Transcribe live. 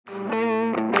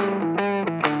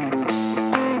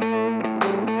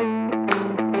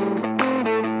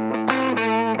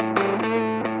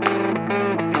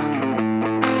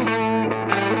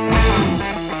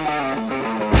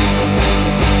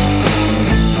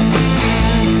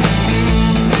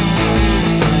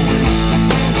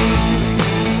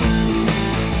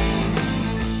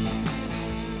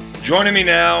Joining me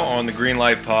now on the Green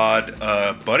Light Pod,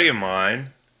 a buddy of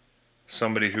mine,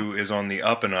 somebody who is on the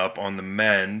up and up, on the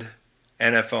mend,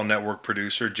 NFL Network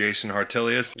producer, Jason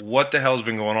Hartilius. What the hell's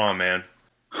been going on, man?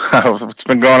 What's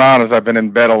been going on is I've been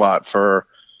in bed a lot we're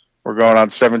going on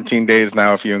 17 days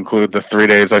now if you include the 3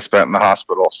 days I spent in the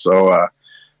hospital. So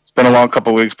it's been a long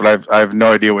couple of weeks, but I have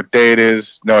no idea what day it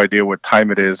is, no idea what time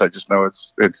it is. I just know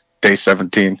it's day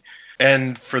 17.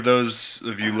 And for those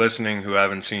of you listening who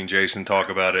haven't seen Jason talk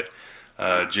about it,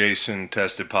 Jason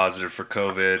tested positive for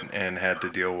COVID and had to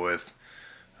deal with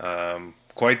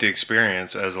quite the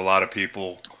experience, as a lot of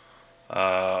people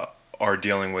are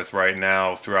dealing with right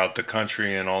now throughout the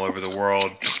country and all over the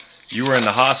world. You were in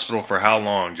the hospital for how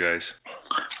long, Jace?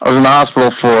 I was in the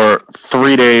hospital for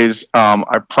 3 days.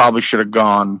 I probably should have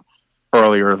gone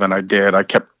earlier than I did. I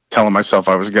kept telling myself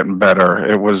I was getting better.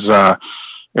 It was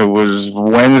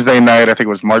Wednesday night. I think it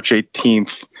was March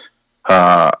 18th.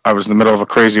 I was in the middle of a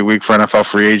crazy week for NFL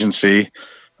free agency.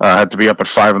 I had to be up at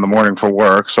 5 a.m. for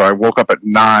work, so I woke up at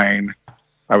 9.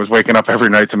 I was waking up every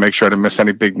night to make sure I didn't miss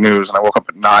any big news, and I woke up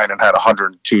at 9 and had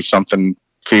 102 something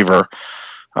fever.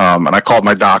 And I called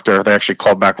my doctor. They actually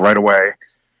called back right away.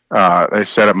 They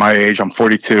said at my age, I'm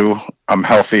 42, I'm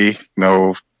healthy,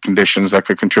 no conditions that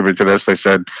could contribute to this. They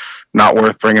said not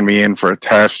worth bringing me in for a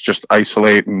test, just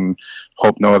isolate and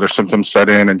hope no other symptoms set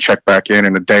in and check back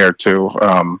in a day or two.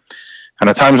 And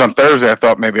at times on Thursday, I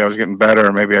thought maybe I was getting better,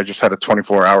 or maybe I just had a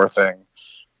 24-hour thing,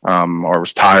 or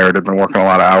was tired. I'd been working a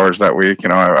lot of hours that week.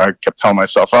 I kept telling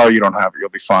myself, oh, you don't have it,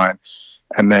 you'll be fine.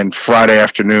 And then Friday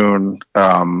afternoon,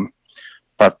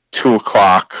 about 2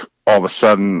 o'clock, all of a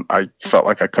sudden, I felt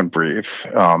like I couldn't breathe.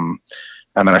 And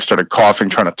then I started coughing.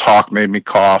 Trying to talk made me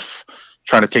cough.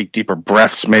 Trying to take deeper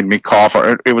breaths made me cough.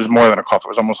 It was more than a cough. It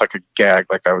was almost like a gag,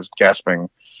 like I was gasping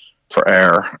for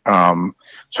air.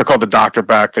 So I called the doctor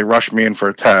back. They rushed me in for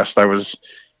a test. I was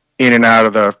in and out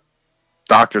of the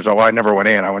doctor's. Oh, I never went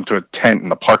in. I went to a tent in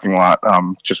the parking lot.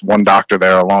 Just one doctor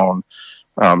there alone,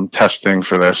 testing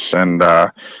for this. And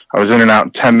I was in and out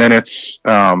in 10 minutes.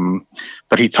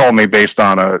 But he told me, based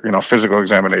on a physical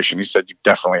examination, he said, you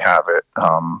definitely have it.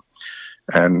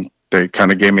 And they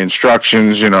kind of gave me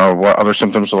instructions, what other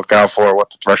symptoms to look out for, what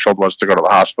the threshold was to go to the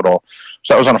hospital.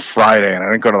 So that was on a Friday, and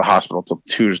I didn't go to the hospital till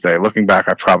Tuesday. Looking back,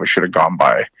 I probably should have gone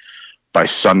by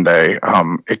Sunday.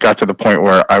 It got to the point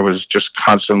where I was just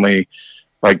constantly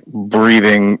like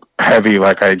breathing heavy,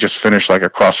 like I just finished like a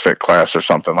CrossFit class or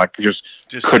something. Like just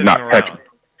could not catch.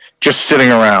 Just sitting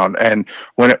around. And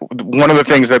one of the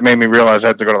things that made me realize I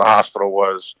had to go to the hospital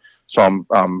was, so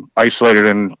I'm isolated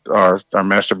in our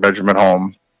master bedroom at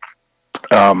home.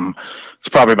 It's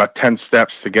probably about 10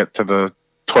 steps to get to the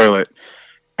toilet.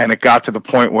 And it got to the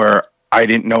point where I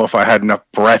didn't know if I had enough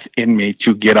breath in me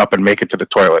to get up and make it to the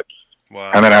toilet.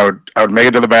 Wow. And then I would make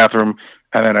it to the bathroom,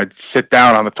 and then I'd sit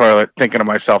down on the toilet thinking to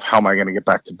myself, how am I going to get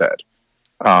back to bed?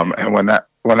 And when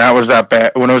it was that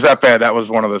bad, that was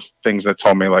one of the things that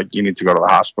told me, like, you need to go to the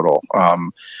hospital.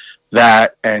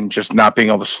 That and just not being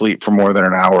able to sleep for more than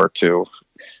an hour or two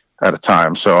at a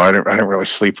time. So I didn't really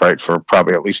sleep right for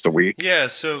probably at least a week. Yeah.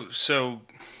 So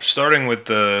starting with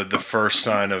the first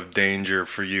sign of danger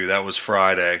for you, that was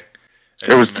Friday.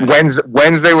 It was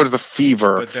Wednesday was the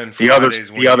fever. But then the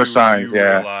other signs, you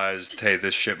realized, hey,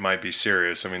 this shit might be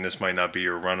serious. I mean, this might not be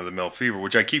your run-of-the-mill fever,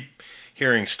 which I keep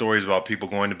hearing stories about people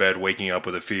going to bed, waking up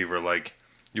with a fever. Like,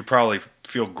 you probably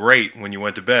feel great when you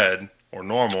went to bed, or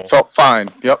normal. Felt fine,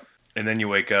 yep. And then you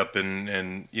wake up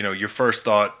and your first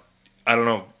thought, I don't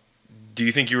know, do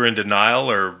you think you were in denial,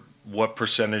 or what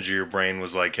percentage of your brain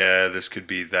was like, this could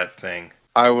be that thing?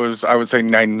 I would say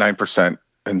 99%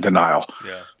 in denial.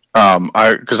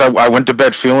 Yeah. Because I went to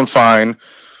bed feeling fine.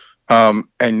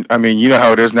 And I mean, you know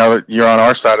how it is now that you're on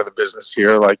our side of the business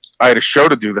here. Like, I had a show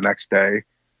to do the next day.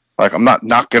 Like, I'm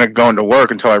not going to go into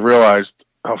work until I realized,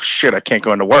 oh shit, I can't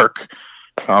go into work.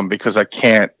 Because I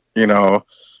can't, even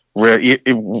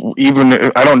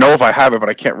I don't know if I have it, but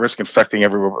I can't risk infecting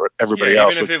everybody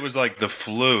else. Even if it was like the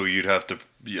flu, you'd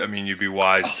be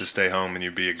wise to stay home, and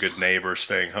you'd be a good neighbor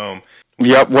staying home.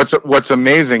 Yep. What's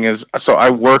amazing is, so I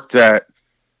worked at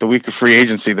the week of free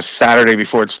agency, the Saturday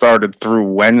before it started, through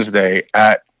Wednesday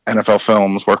at NFL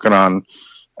Films, working on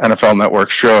NFL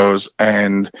Network shows,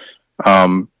 and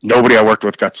nobody I worked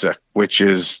with got sick, which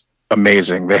is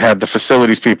amazing. They had the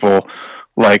facilities people,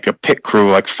 like a pit crew,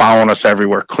 like following us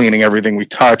everywhere, cleaning everything we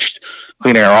touched,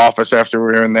 cleaning our office after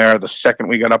we were in there. The second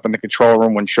we got up in the control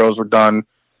room when shows were done,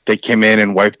 they came in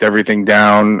and wiped everything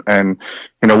down. And,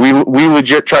 we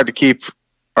legit tried to keep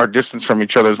our distance from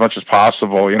each other as much as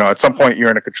possible. At some point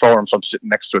you're in a control room, so I'm sitting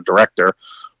next to a director,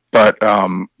 but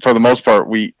for the most part,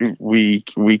 we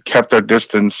kept our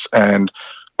distance. And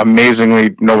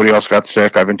amazingly, nobody else got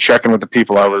sick. I've been checking with the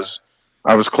people I was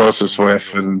closest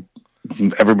with, and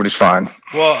everybody's fine.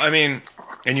 Well, I mean,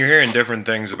 and you're hearing different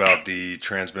things about the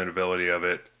transmittability of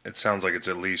it. It sounds like it's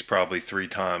at least probably 3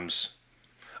 times.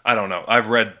 I don't know. I've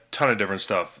read a ton of different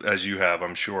stuff, as you have,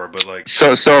 I'm sure, but like...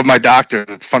 So my doctor,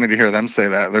 it's funny to hear them say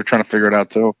that. They're trying to figure it out,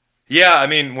 too. Yeah, I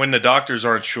mean, when the doctors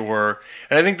aren't sure,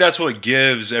 and I think that's what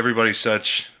gives everybody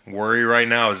such worry right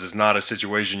now, is it's not a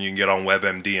situation you can get on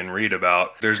WebMD and read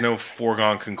about. There's no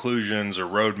foregone conclusions or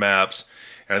roadmaps,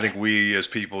 and I think we as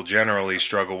people generally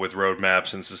struggle with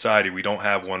roadmaps in society. We don't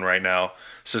have one right now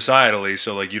societally,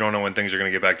 so like you don't know when things are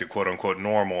going to get back to quote-unquote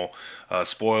normal.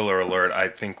 Spoiler alert, I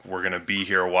think we're going to be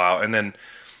here a while. And then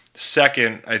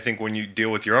second, I think when you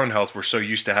deal with your own health, we're so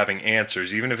used to having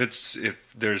answers. Even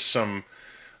if there's some...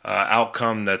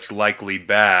 outcome that's likely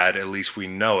bad, at least we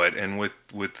know it. And with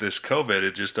this COVID,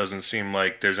 it just doesn't seem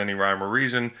like there's any rhyme or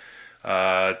reason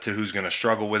to who's going to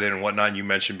struggle with it and whatnot. And you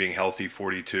mentioned being healthy,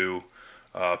 42,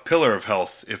 pillar of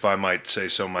health, if I might say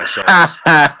so myself.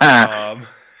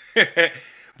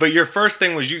 But your first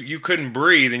thing was you couldn't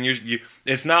breathe, and you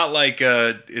it's not like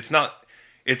it's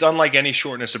unlike any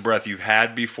shortness of breath you've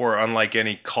had before, unlike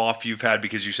any cough you've had,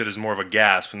 because you said it's more of a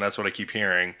gasp, and that's what I keep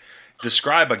hearing.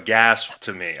 Describe a gasp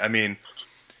to me. I mean,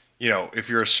 if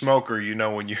you're a smoker,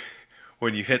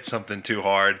 when you hit something too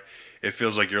hard, it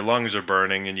feels like your lungs are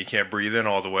burning and you can't breathe in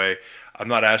all the way. I'm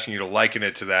not asking you to liken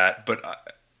it to that, but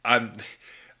I'm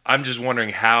just wondering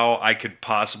how I could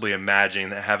possibly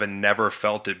imagine, having never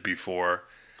felt it before,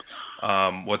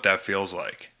 what that feels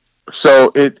like.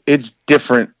 So it's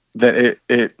different than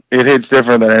it hits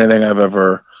different than anything I've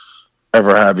ever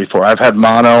had before. I've had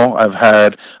mono. I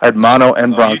had mono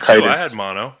and bronchitis. You too. I had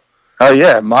mono. Oh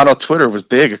yeah, mono Twitter was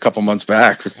big a couple months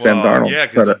back with Sam Darnold. Yeah,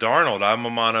 because of Darnold. I'm a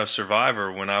mono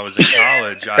survivor. When I was in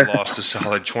college, I lost a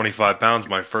solid 25 pounds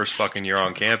my first fucking year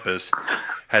on campus.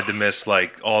 Had to miss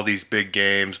like all these big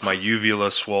games. My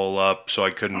uvula swole up, so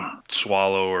I couldn't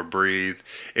swallow or breathe.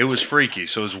 It was freaky.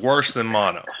 So it was worse than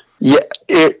mono. Yeah,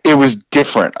 it was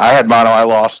different. I had mono. I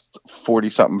lost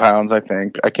 40-something pounds, I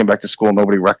think. I came back to school.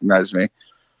 Nobody recognized me.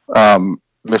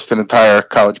 Missed an entire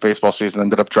college baseball season.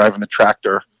 Ended up driving the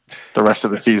tractor the rest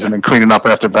of the season and cleaning up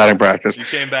after batting practice. You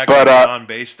came back on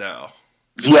base now.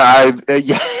 Yeah,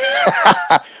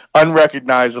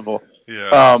 unrecognizable.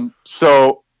 Yeah.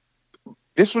 So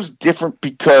this was different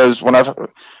because when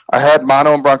I had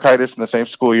mono and bronchitis in the same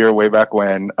school year way back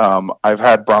when. I've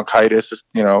had bronchitis,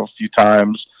 a few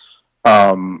times.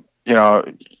 The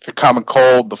common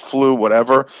cold, the flu,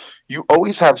 whatever. You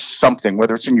always have something,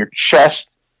 whether it's in your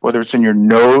chest, whether it's in your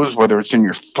nose, whether it's in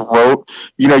your throat.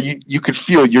 You could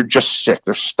feel you're just sick.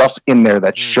 There's stuff in there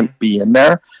that shouldn't be in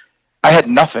there. I had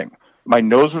nothing. My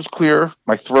nose was clear.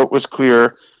 My throat was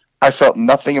clear. I felt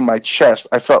nothing in my chest.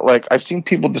 I felt like I've seen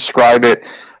people describe it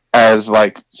as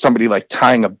like somebody like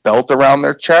tying a belt around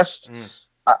their chest.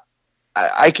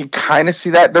 I could kind of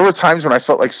see that. There were times when I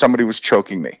felt like somebody was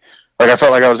choking me. Like I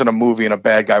felt like I was in a movie and a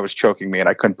bad guy was choking me and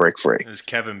I couldn't break free. It was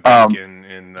Kevin Bacon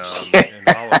in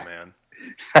Hollow Man.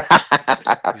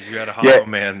 You had a Hollow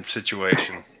Man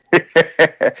situation.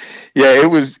 Yeah,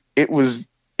 it was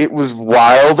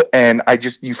wild, and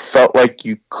you felt like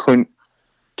you couldn't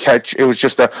catch. It was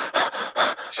just a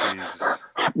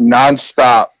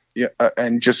nonstop,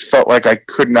 and just felt like I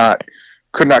could not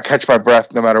catch my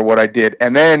breath no matter what I did.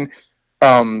 And then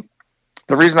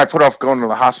the reason I put off going to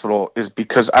the hospital is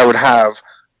because I would have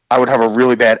a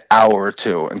really bad hour or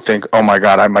two and think, oh my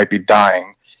God, I might be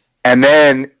dying. And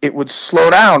then it would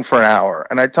slow down for an hour,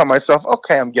 and I'd tell myself,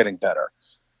 okay, I'm getting better.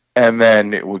 And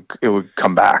then it would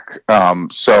come back.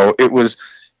 So it was,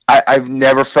 I've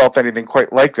never felt anything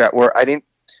quite like that, where I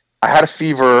had a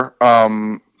fever.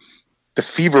 The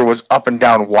fever was up and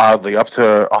down wildly, up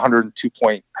to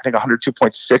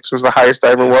 102.6 was the highest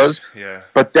I ever was. Yeah.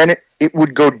 But then it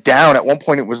would go down. At one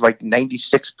point it was like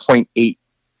 96.8,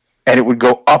 and it would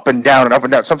go up and down and up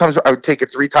and down. Sometimes I would take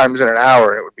it 3 times in an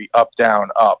hour and it would be up, down,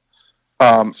 up.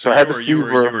 So I had the fever. You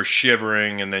were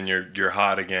shivering, and then you're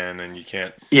hot again, and you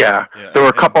can't. Yeah. There were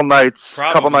a couple nights.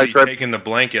 Taking the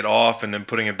blanket off and then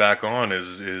putting it back on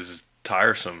is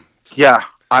tiresome. Yeah.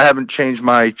 I haven't changed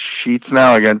my sheets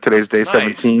now. Again, today's day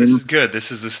 17. This is good.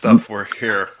 This is the stuff we're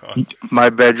here on. My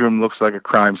bedroom looks like a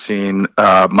crime scene.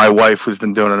 My wife, who's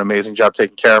been doing an amazing job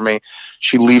taking care of me,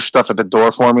 she leaves stuff at the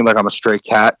door for me like I'm a stray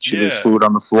cat. She leaves food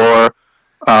on the floor.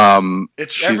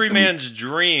 It's every man's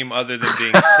dream other than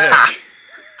being sick.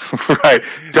 Right.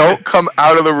 Don't come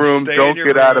out of the room. Don't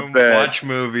get out of bed. Watch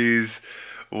movies,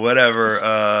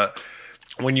 whatever.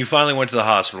 When you finally went to the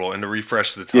hospital, and to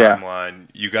refresh the timeline,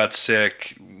 you got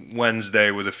sick.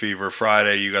 Wednesday with a fever,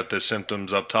 Friday you got the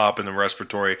symptoms up top in the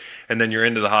respiratory, and then you're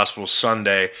into the hospital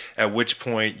Sunday, at which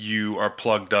point you are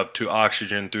plugged up to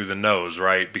oxygen through the nose,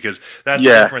 right? Because that's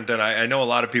different than I know a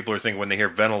lot of people are thinking when they hear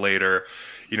ventilator,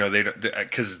 you know,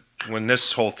 because when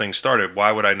this whole thing started,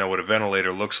 why would I know what a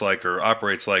ventilator looks like or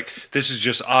operates like? This is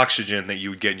just oxygen that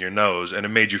you would get in your nose, and it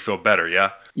made you feel better,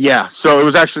 yeah? Yeah, so it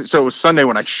was Sunday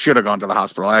when I should have gone to the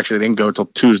hospital. I actually didn't go till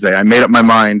Tuesday. I made up my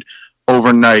mind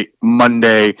overnight,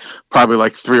 Monday, probably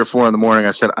like 3 or 4 in the morning.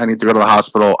 I said, I need to go to the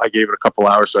hospital. I gave it a couple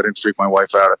hours so I didn't freak my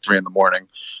wife out at 3 in the morning.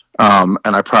 And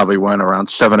I probably went around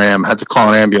 7 a.m., had to call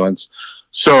an ambulance.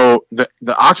 So the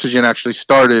oxygen actually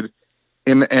started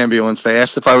in the ambulance. They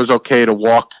asked if I was okay to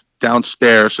walk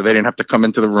downstairs so they didn't have to come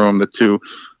into the room. The two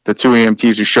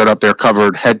EMTs who showed up there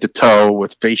covered head to toe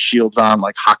with face shields on,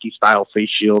 like hockey style face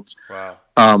shields. Wow.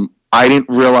 I didn't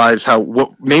realize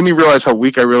what made me realize how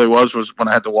weak I really was when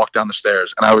I had to walk down the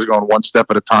stairs, and I was going one step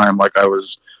at a time like I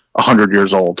was 100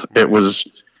 years old. Right. It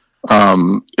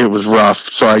was rough.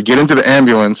 So I get into the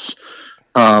ambulance,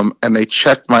 and they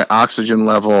checked my oxygen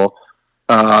level.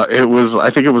 I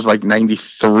think it was like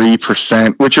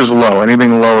 93%, which is low.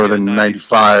 Anything lower than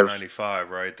 95. 95,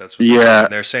 right? That's what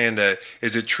they're saying. That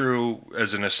is it true?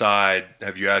 As an aside,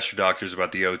 have you asked your doctors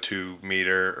about the O2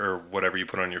 meter or whatever you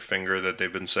put on your finger that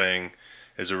they've been saying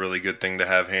is a really good thing to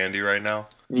have handy right now?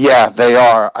 Yeah, they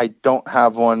are. I don't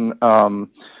have one.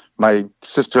 My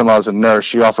sister-in-law is a nurse.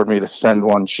 She offered me to send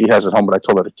one. She has it home, but I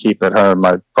told her to keep it. Her and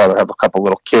my brother have a couple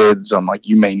little kids. I'm like,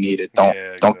 you may need it.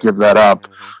 Don't give that up.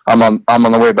 Mm-hmm. I'm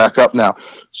on the way back up now.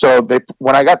 So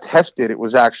when I got tested, it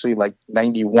was actually like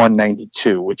 91,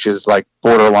 92, which is like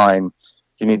borderline.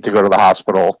 You need to go to the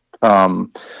hospital. And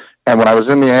when I was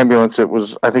in the ambulance,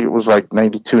 I think it was like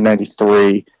 92,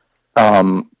 93.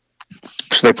 So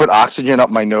they put oxygen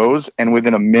up my nose, and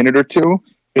within a minute or two,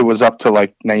 it was up to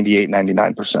like 98,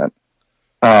 99%.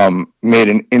 Made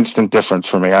an instant difference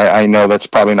for me. I know that's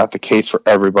probably not the case for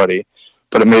everybody,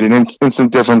 but it made an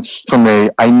instant difference for me.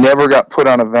 I never got put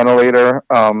on a ventilator.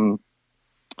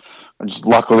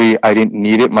 Luckily, I didn't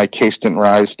need it. My case didn't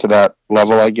rise to that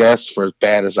level, I guess, for as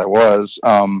bad as I was,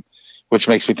 which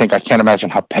makes me think I can't imagine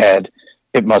how bad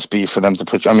it must be for them to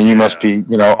put you. I mean, you must be,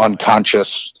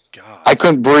 unconscious. God. I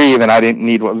couldn't breathe, and I didn't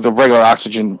need the regular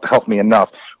oxygen helped me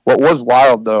enough. What was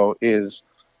wild, though, is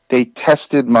they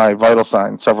tested my vital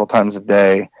signs several times a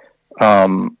day.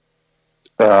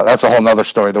 That's a whole nother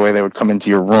story, the way they would come into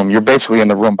your room. You're basically in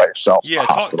the room by yourself. Yeah,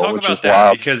 talk about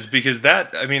that, because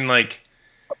that, I mean, like,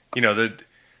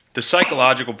 the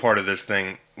psychological part of this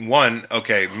thing,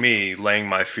 me laying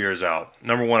my fears out.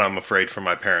 Number one, I'm afraid for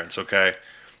my parents, okay?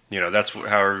 That's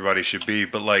how everybody should be.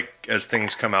 But, like, as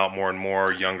things come out more and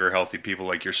more, younger, healthy people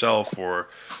like yourself or,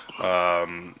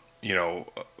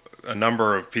 a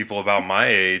number of people about my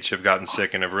age have gotten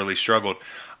sick and have really struggled.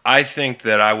 I think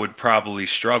that I would probably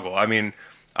struggle. I mean,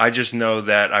 I just know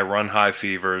that I run high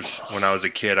fevers. When I was a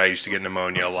kid, I used to get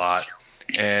pneumonia a lot.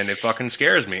 And it fucking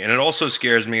scares me. And it also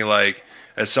scares me, like,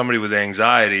 as somebody with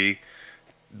anxiety,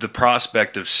 the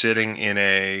prospect of sitting in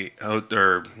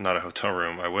not a hotel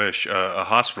room, I wish, a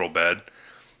hospital bed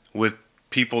with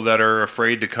people that are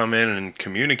afraid to come in and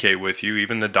communicate with you,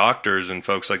 even the doctors and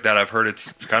folks like that. I've heard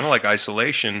it's kind of like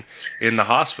isolation in the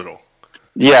hospital.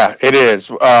 Yeah, it is.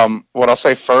 What I'll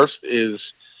say first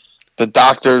is the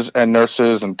doctors and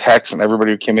nurses and techs and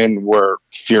everybody who came in were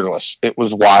fearless. It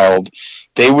was wild.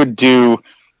 They would do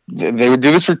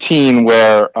this routine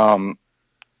where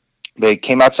they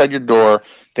came outside your door,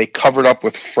 they covered up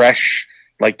with fresh,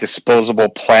 like, disposable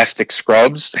plastic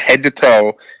scrubs, head to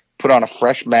toe, put on a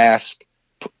fresh mask,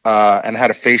 and had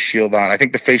a face shield on. I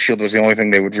think the face shield was the only thing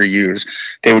they would reuse.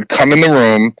 They would come in the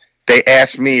room. They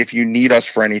asked me, if you need us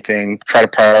for anything, try to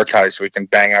prioritize so we can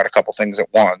bang out a couple things at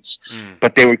once.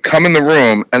 But they would come in the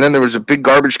room, and then there was a big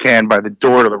garbage can by the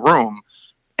door to the room.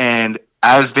 And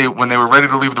when they were ready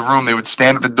to leave the room, they would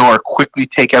stand at the door, quickly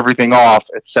take everything off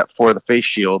except for the face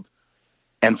shield,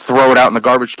 and throw it out in the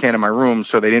garbage can in my room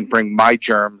so they didn't bring my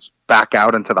germs back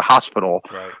out into the hospital.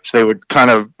 Right. So they would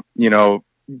kind of,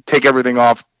 take everything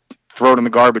off, throw it in the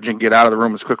garbage, and get out of the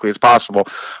room as quickly as possible.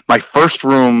 My first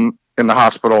room in the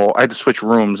hospital, I had to switch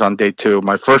rooms on day 2.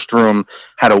 My first room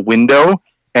had a window,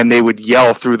 and they would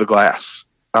yell through the glass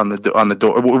on the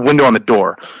window on the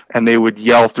door, and they would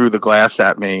yell through the glass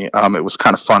at me. It was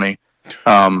kind of funny.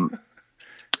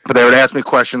 But they would ask me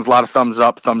questions, a lot of thumbs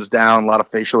up, thumbs down, a lot of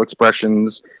facial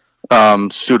expressions,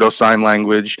 pseudo sign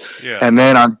language. Yeah. And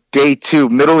then on day 2,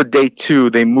 middle of day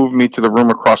 2, they moved me to the room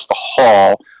across the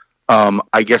hall.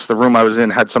 I guess the room I was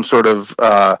in had some sort of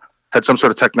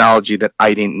technology that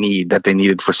I didn't need, that they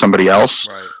needed for somebody else.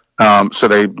 Right. So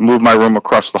they moved my room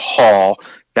across the hall.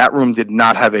 that room did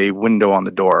not have a window on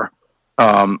the door.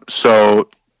 So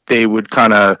they would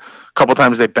a couple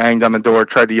times they banged on the door,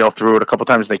 tried to yell through it. A couple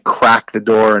times they cracked the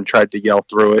door and tried to yell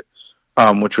through it,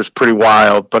 which was pretty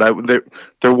wild. But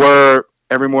there were,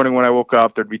 every morning when I woke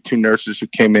up, there'd be 2 nurses who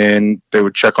came in. They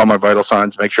would check all my vital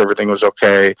signs, make sure everything was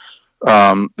okay.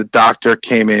 The doctor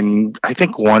came in, I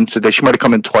think once a day. She might have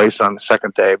come in twice on the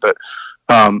second day, but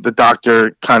the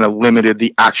doctor kind of limited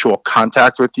the actual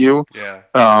contact with you.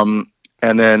 Yeah.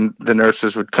 And then the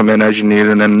nurses would come in as you need,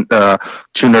 and then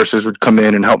 2 nurses would come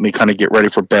in and help me kind of get ready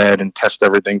for bed and test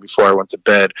everything before I went to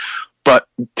bed. But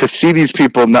to see these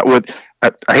people,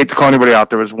 I hate to call anybody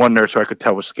out. There was one nurse who I could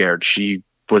tell was scared. She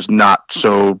was not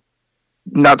so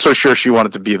sure she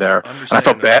wanted to be there. And I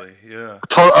felt bad. Yeah.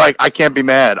 Like, I can't be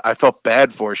mad. I felt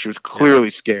bad for her. She was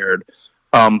clearly scared.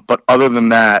 But other than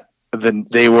that, then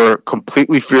they were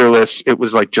completely fearless. It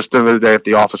was like just another day at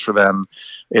the office for them.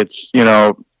 It's,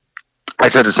 I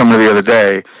said to somebody the other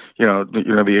day,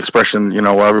 the expression,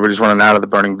 while everybody's running out of the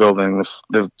burning building,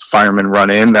 the firemen run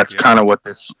in. That's kind of what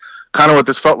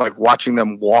this felt like, watching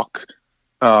them walk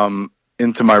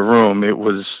into my room. It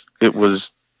was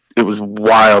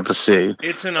wild to see.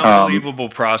 It's an unbelievable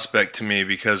prospect to me,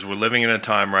 because we're living in a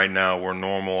time right now where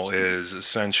normal is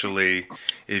essentially,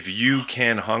 if you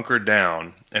can hunker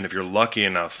down, and if you're lucky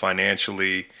enough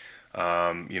financially,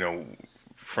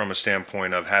 from a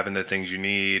standpoint of having the things you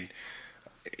need,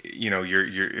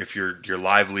 if your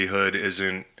livelihood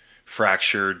isn't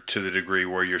fractured to the degree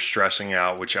where you're stressing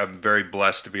out, which I'm very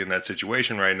blessed to be in that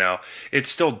situation right now. It's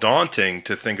still daunting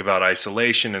to think about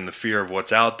isolation and the fear of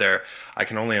what's out there. I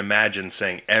can only imagine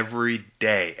saying every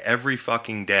day, every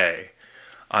fucking day,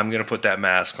 I'm going to put that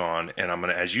mask on, and I'm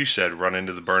going to, as you said, run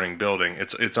into the burning building.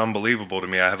 It's unbelievable to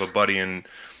me. I have a buddy in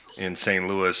St.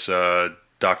 Louis,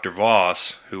 Dr.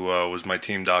 Voss, who was my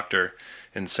team doctor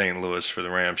in St. Louis for the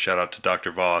Rams. Shout out to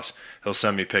Dr. Voss. He'll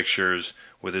send me pictures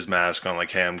with his mask on,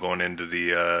 like, hey, I'm going into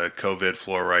the COVID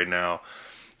floor right now.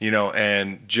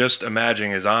 And just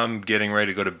imagining, as I'm getting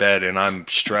ready to go to bed and I'm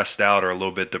stressed out or a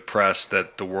little bit depressed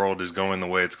that the world is going the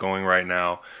way it's going right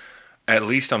now, at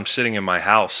least I'm sitting in my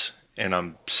house and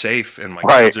I'm safe and my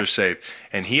kids are safe.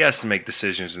 And he has to make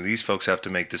decisions, and these folks have to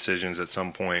make decisions at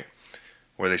some point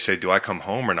where they say, do I come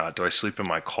home or not? Do I sleep in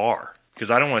my car?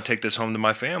 Because I don't want to take this home to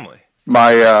my family.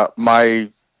 My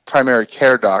primary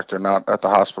care doctor, not at the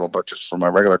hospital, but just from my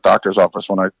regular doctor's office,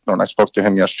 when I spoke to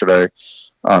him yesterday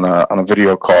on a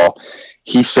video call,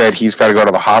 he said he's got to go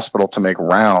to the hospital to make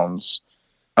rounds,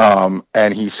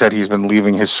 and he said he's been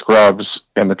leaving his scrubs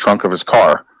in the trunk of his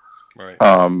car, right?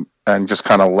 And just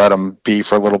kind of let them be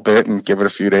for a little bit and give it a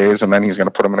few days, and then he's going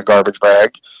to put them in a garbage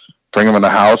bag, bring them in the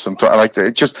house, and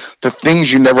it's just the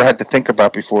things you never had to think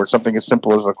about before. Something as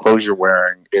simple as the clothes you're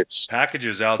wearing. It's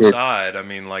packages outside. I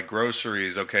mean, like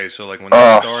groceries. Okay, so like when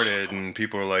that started, and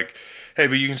people were like, "Hey,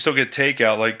 but you can still get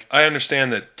takeout." Like, I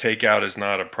understand that takeout is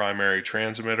not a primary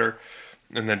transmitter,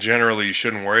 and that generally you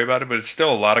shouldn't worry about it. But it's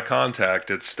still a lot of contact.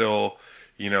 It's still,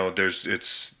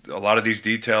 it's a lot of these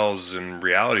details and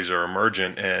realities are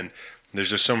emergent, and there's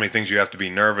just so many things you have to be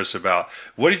nervous about.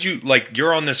 What did you, like,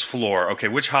 you're on this floor. Okay,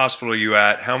 which hospital are you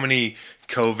at? How many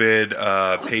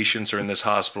COVID patients are in this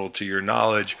hospital to your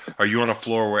knowledge? Are you on a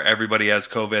floor where everybody has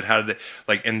COVID? How did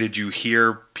it, and did you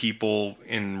hear people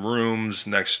in rooms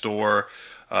next door?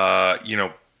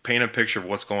 Paint a picture of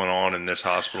what's going on in this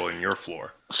hospital in your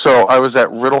floor. So I was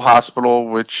at Riddle Hospital,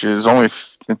 which is only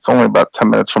about 10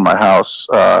 minutes from my house.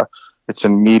 It's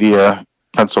in Media,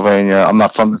 Pennsylvania. I'm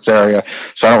not from this area,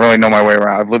 so I don't really know my way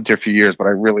around. I've lived here a few years, but I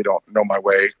really don't know my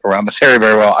way around this area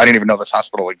very well. I didn't even know this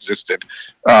hospital existed.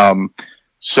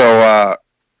 So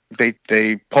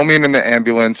they pull me in the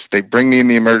ambulance, they bring me in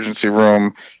the emergency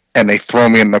room, and they throw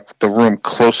me in the room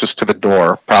closest to the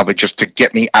door, probably just to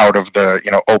get me out of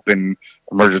the open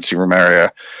emergency room area.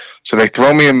 So they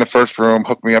throw me in the first room,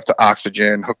 hook me up to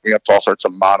oxygen, hook me up to all sorts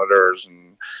of monitors,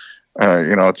 and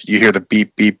you hear the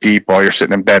beep, beep, beep while you're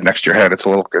sitting in bed next to your head. It's a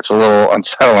little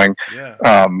unsettling.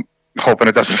 Yeah. Hoping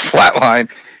it doesn't flatline.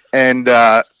 And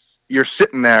you're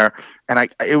sitting there, and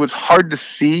it was hard to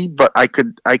see, but I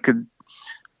could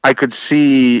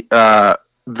see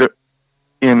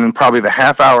in probably the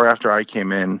half hour after I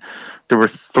came in, there were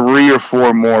 3 or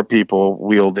 4 more people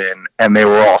wheeled in, and they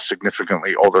were all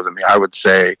significantly older than me. I would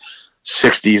say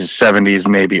 60s, 70s,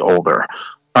 maybe older.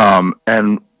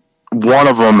 And one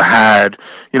of them had,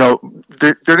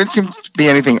 there didn't seem to be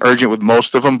anything urgent with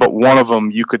most of them, but one of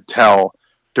them, you could tell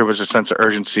there was a sense of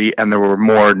urgency, and there were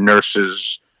more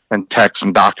nurses and techs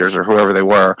and doctors or whoever they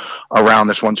were around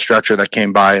this one stretcher that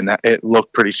came by, and that it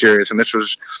looked pretty serious. And this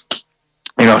was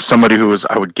somebody who was,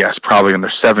 I would guess, probably in their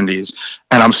 70s.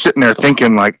 And I'm sitting there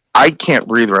thinking, like, I can't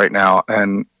breathe right now.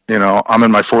 And, I'm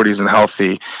in my 40s and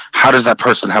healthy. How does that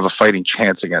person have a fighting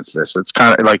chance against this? It's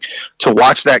kind of like to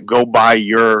watch that go by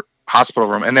your hospital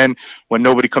room. And then when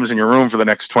nobody comes in your room for the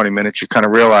next 20 minutes, you kind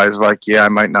of realize, like, yeah, I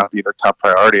might not be their top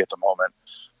priority at the moment.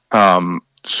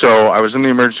 So I was in the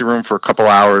emergency room for a couple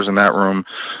hours in that room.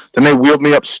 Then they wheeled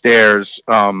me upstairs.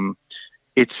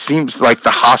 It seems like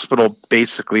the hospital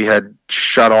basically had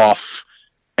shut off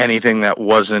anything that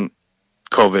wasn't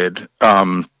COVID.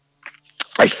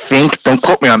 I think, don't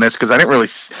quote me on this because I didn't really,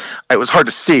 it was hard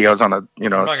to see. I was on a, I'm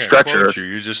not stretcher. Quote you.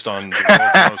 You're just on the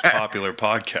world's most popular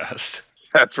podcast.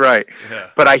 That's right. Yeah.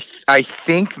 But I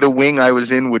think the wing I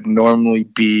was in would normally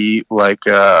be like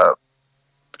a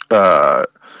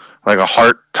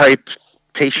heart type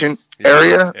patient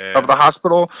area of the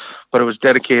hospital, but it was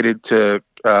dedicated to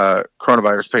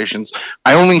coronavirus patients.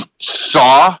 I only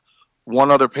saw one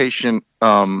other patient.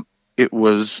 It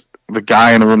was the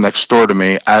guy in the room next door to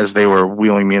me as they were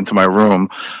wheeling me into my room.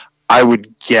 I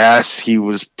would guess he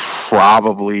was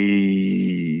probably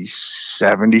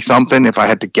 70 something if I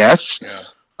had to guess.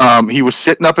 Yeah. He was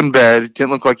sitting up in bed. It didn't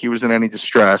look like he was in any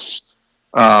distress.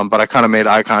 But I kind of made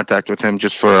eye contact with him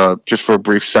just for a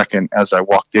brief second as I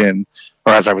walked in,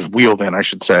 or as I was wheeled in, I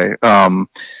should say. And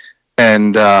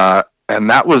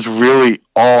that was really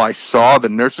all I saw. The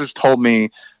nurses told me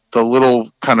the little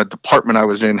kind of department I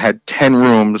was in had 10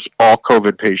 rooms, all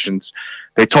COVID patients.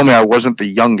 They told me I wasn't the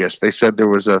youngest. They said there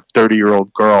was a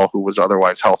 30-year-old girl who was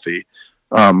otherwise healthy,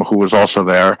 who was also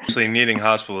there. Actually needing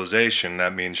hospitalization,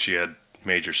 that means she had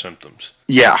major symptoms.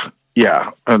 Yeah.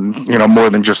 And, more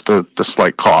than just the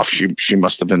slight cough. She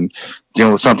must have been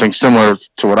dealing with something similar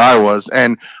to what I was.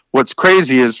 And what's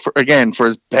crazy is, for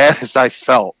as bad as I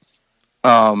felt,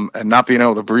 and not being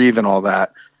able to breathe and all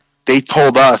that, they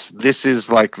told us this is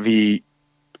like they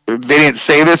didn't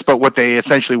say this, but what they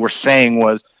essentially were saying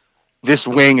was this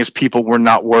wing is people we're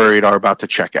not worried are about to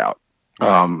check out.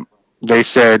 They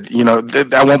said,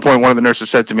 at one point, one of the nurses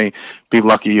said to me, be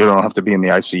lucky you don't have to be in the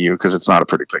ICU because it's not a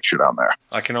pretty picture down there.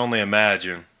 I can only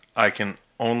imagine,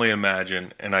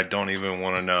 and I don't even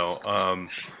want to know.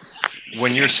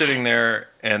 When you're sitting there,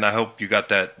 and I hope you got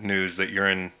that news that you're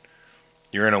in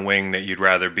a wing that you'd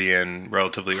rather be in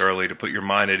relatively early to put your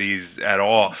mind at ease at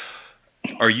all.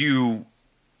 Are you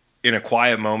in a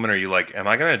quiet moment? Are you like, am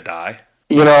I going to die?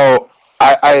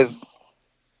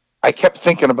 I kept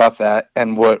thinking about that,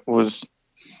 and what was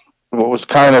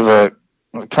kind of a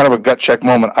gut check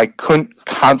moment. I couldn't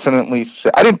confidently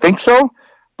say, I didn't think so,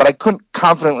 but I couldn't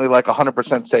confidently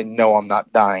 100% say no, I'm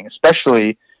not dying.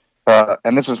 Especially,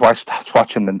 and this is why I just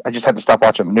had to stop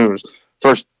watching the news.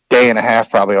 First day and a half,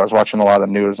 probably, I was watching a lot of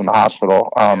news in the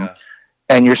hospital.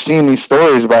 And you're seeing these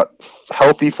stories about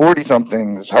healthy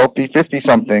 40-somethings, healthy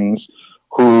 50-somethings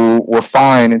who were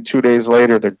fine, and 2 days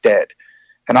later they're dead.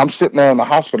 And I'm sitting there in the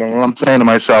hospital, and I'm saying to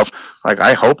myself,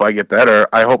 I hope I get better.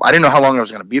 I didn't know how long I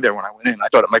was going to be there when I went in. I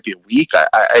thought it might be a week.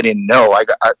 I didn't know.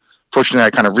 Fortunately, I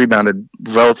kind of rebounded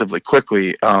relatively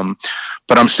quickly.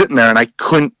 But I'm sitting there, and I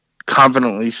couldn't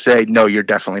confidently say, no, you're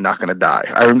definitely not going to die.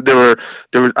 I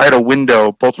had a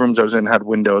window. Both rooms I was in had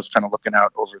windows kind of looking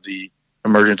out over the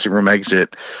emergency room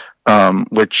exit,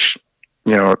 which,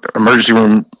 emergency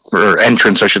room or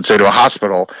entrance, I should say, to a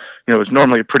hospital, it was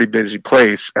normally a pretty busy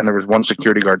place, and there was one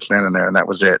security guard standing there, and that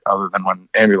was it, other than when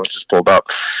ambulances pulled up.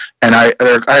 And I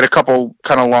had a couple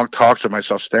kind of long talks with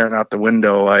myself, staring out the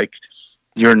window, like,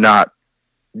 you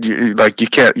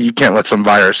can't let some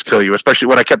virus kill you. Especially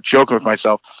when I kept joking with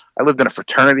myself. I lived in a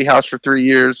fraternity house for 3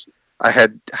 years. I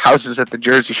had houses at the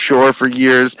Jersey Shore for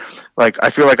years. I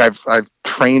feel like I've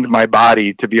trained my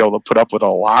body to be able to put up with a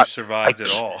lot. You survived it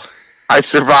all. I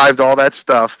survived all that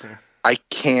stuff. I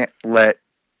can't let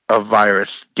a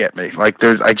virus get me. I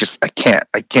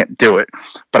can't do it.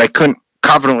 But I couldn't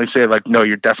confidently say, no,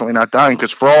 you're definitely not dying,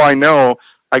 because for all I know,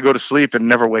 I go to sleep and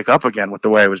never wake up again with the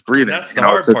way I was breathing. That's the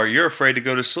hard part. You're afraid to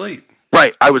go to sleep.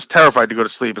 Right. I was terrified to go to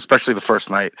sleep, especially the first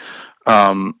night.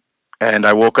 And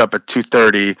I woke up at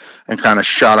 2:30 and kind of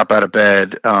shot up out of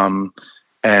bed.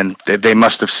 And they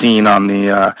must have seen on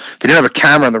the they didn't have a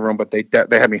camera in the room, but they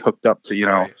had me hooked up to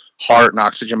right. heart and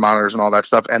oxygen monitors and all that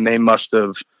stuff, and they must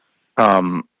have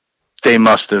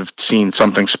seen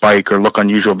something spike or look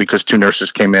unusual, because two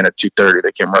nurses came in at 2:30.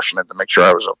 They came rushing in to make sure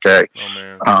I was okay. Oh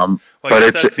man!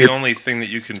 But that's the only thing that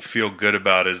you can feel good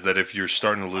about, is that if you're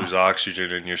starting to lose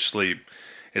oxygen in your sleep,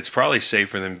 it's probably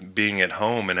safer than being at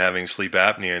home and having sleep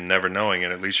apnea and never knowing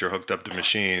it. At least you're hooked up to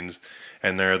machines,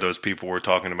 and there are those people we're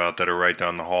talking about that are right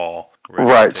down the hall.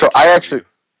 Right. So I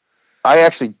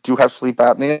actually do have sleep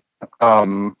apnea.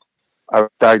 I was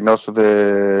diagnosed with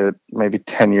it maybe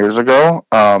 10 years ago.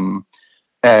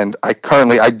 And I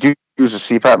do use a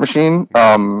CPAP machine.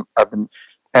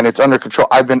 And it's under control.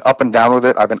 I've been up and down with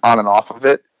it. I've been on and off of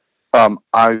it.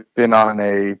 I've been on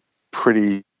a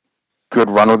pretty good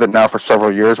run with it now for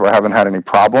several years where I haven't had any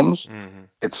problems. Mm-hmm.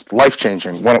 It's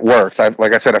life-changing when it works.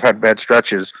 Like I said, I've had bad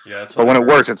stretches, but when it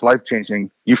works, it's life-changing.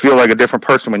 You feel like a different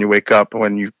person when you wake up,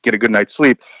 when you get a good night's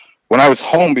sleep. When I was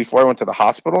home before I went to the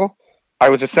hospital, I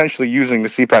was essentially using the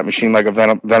CPAP machine like a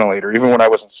ventilator. Even when I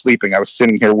wasn't sleeping, I was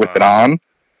sitting here with it on.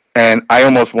 And I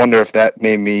almost wonder if that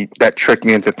tricked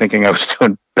me into thinking I was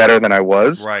doing better than I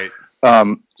was. Right.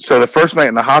 So the first night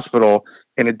in the hospital,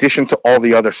 in addition to all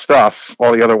the other stuff,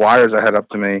 all the other wires I had up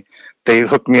to me, they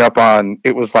hooked me up on,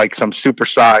 it was like some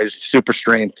supersized, super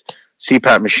strength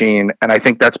CPAP machine. And I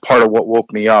think that's part of what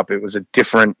woke me up. It was a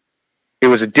different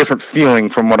feeling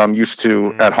from what I'm used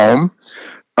to at home.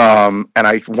 And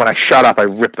when I shut up, I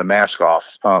ripped the mask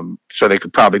off. So they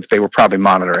were probably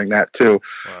monitoring that too.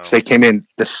 Wow. So they came in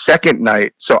the second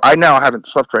night. So I now haven't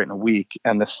slept right in a week.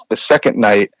 And the second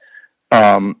night,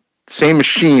 same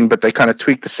machine, but they kind of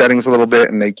tweaked the settings a little bit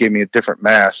and they gave me a different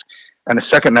mask. And the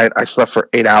second night I slept for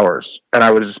 8 hours, and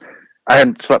I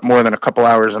hadn't slept more than a couple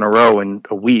hours in a row in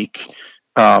a week.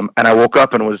 And I woke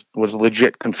up and was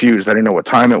legit confused. I didn't know what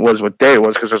time it was, what day it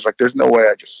was, because I was like, there's no way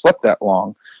I just slept that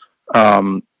long.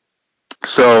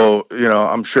 So,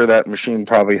 I'm sure that machine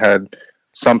probably had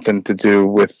something to do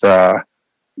with,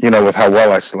 with how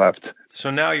well I slept. So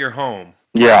now you're home.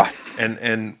 Yeah.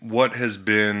 And what has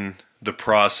been the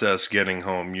process getting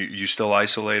home? You still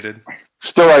isolated?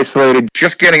 Still isolated.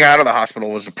 Just getting out of the hospital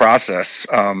was a process.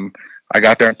 I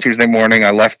got there on Tuesday morning.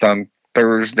 I left on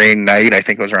Thursday night. I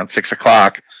think it was around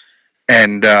 6:00.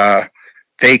 And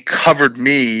they covered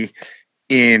me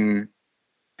in,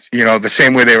 the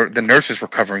same way the nurses were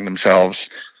covering themselves.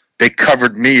 They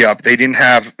covered me up. They didn't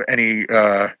have any,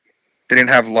 they didn't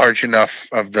have large enough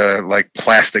of the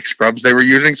plastic scrubs they were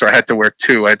using. So I had to wear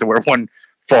two. I had to wear one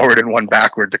forward and one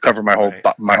backward to cover my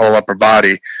whole upper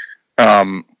body.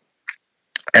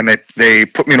 And they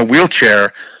put me in a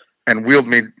wheelchair and wheeled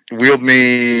me.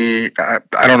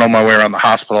 I don't know my way around the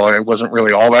hospital. It wasn't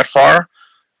really all that far.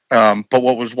 But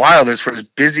what was wild is, for as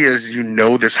busy as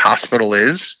this hospital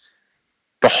is,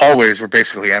 the hallways were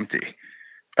basically empty.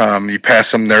 You pass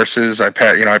some nurses. I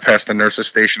passed the nurses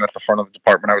station at the front of the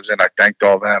department I was in. I thanked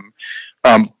all them.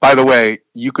 By the way,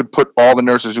 you could put all the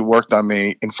nurses who worked on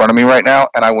me in front of me right now,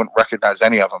 and I wouldn't recognize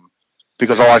any of them,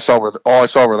 because all I saw were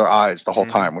their eyes the whole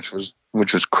time, which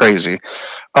was crazy.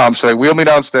 So they wheeled me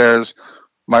downstairs.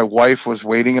 My wife was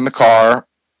waiting in the car.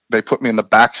 They put me in the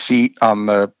back seat on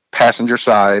the passenger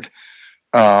side.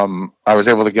 I was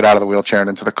able to get out of the wheelchair and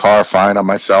into the car fine on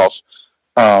myself.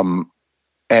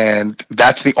 And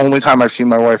that's the only time I've seen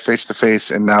my wife face to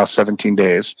face in now 17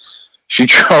 days. She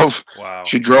drove. Wow.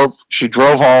 She drove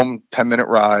home. 10-minute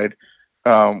ride.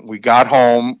 We got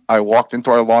home. I walked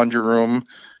into our laundry room,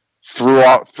 threw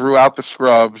out the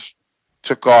scrubs,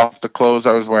 took off the clothes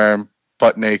I was wearing,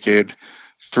 butt naked,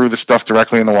 threw the stuff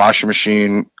directly in the washing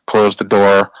machine, closed the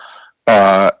door,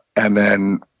 and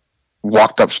then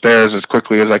walked upstairs as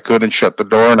quickly as I could and shut the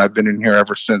door. And I've been in here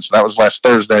ever since. That was last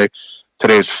Thursday.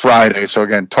 Today's Friday. So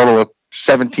again, total of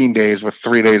 17 days with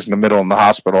 3 days in the middle in the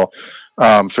hospital.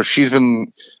 So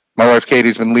my wife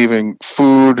Katie's been leaving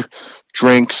food,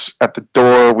 drinks at the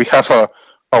door. We have a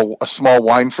small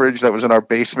wine fridge that was in our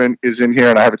basement is in here,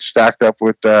 and I have it stocked up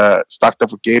with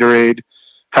Gatorade.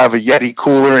 Have a Yeti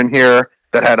cooler in here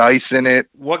that had ice in it.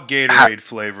 What Gatorade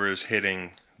flavor is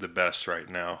hitting the best right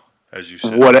now, as you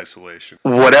said, in isolation?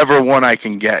 Whatever one I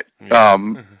can get.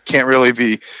 Yeah. Can't really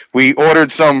be. We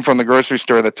ordered some from the grocery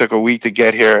store that took a week to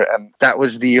get here, and that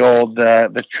was the old,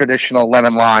 the traditional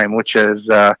lemon lime, which is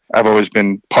I've always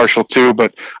been partial to.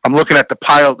 But I'm looking at the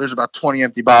pile. There's about 20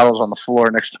 empty bottles on the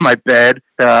floor next to my bed.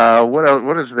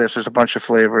 What is this? There's a bunch of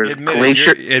flavors.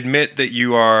 Admit that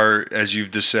you are, as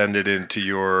you've descended into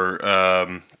your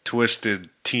twisted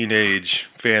teenage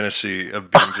fantasy of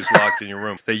being just locked in your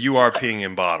room, that you are peeing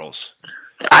in bottles.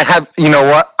 I have, you know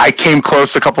what? I came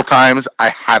close a couple times. I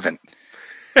haven't.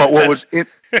 But what was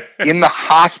in the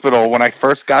hospital when I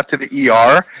first got to the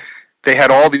ER, they had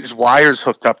all these wires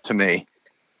hooked up to me,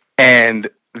 and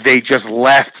they just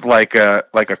left like a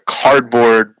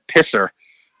cardboard pisser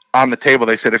on the table.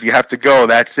 They said, if you have to go,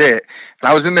 that's it. And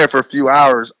I was in there for a few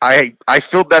hours. I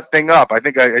filled that thing up. I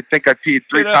think I peed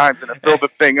 3 times and I filled the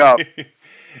thing up.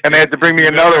 And they had to bring me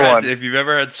another one. If you've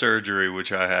ever had surgery,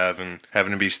 which I have, and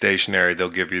having to be stationary, they'll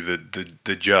give you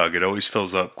the jug. It always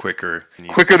fills up quicker.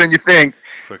 Quicker than you think.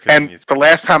 The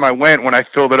last time I went, when I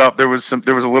filled it up, there was a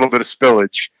little bit of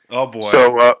spillage. Oh boy!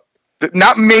 So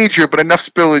not major, but enough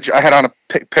spillage. I had on a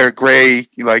pair of gray,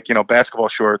 basketball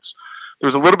shorts. There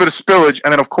was a little bit of spillage,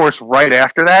 and then of course, right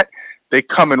after that, they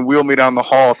come and wheel me down the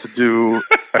hall to do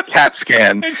a CAT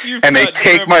scan, and they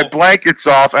take my blankets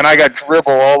off, and I got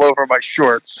dribble all over my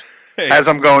shorts as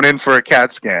I'm going in for a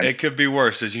CAT scan. It could be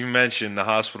worse, as you mentioned. The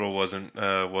hospital wasn't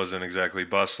exactly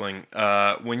bustling.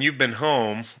 When you've been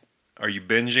home, are you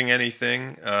binging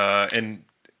anything? And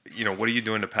what are you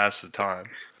doing to pass the time?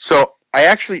 So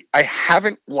I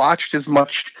haven't watched as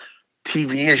much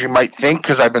TV as you might think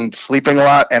because I've been sleeping a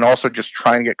lot and also just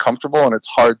trying to get comfortable, and it's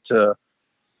hard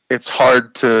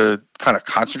to kind of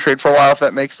concentrate for a while, if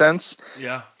that makes sense.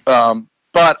 Yeah.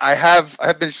 But I have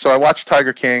been. So I watched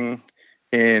Tiger King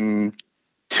in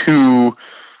two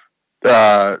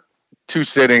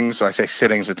sittings. So I say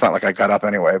sittings. It's not like I got up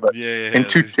anyway, but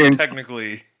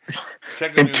technically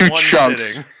in two one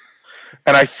chunks. Sitting.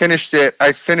 And I finished it.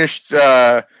 I finished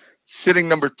sitting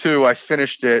number 2. I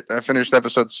finished it. I finished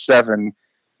episode 7.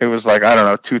 It was like, I don't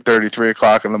know, 2:30, 3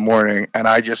 o'clock in the morning, and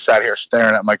I just sat here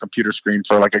staring at my computer screen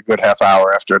for like a good half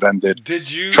hour after it ended.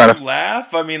 Did you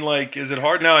laugh? I mean, like, is it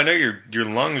hard now? I know your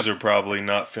lungs are probably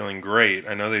not feeling great.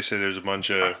 I know they say there's a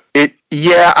bunch of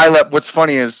What's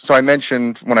funny is, so I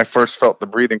mentioned when I first felt the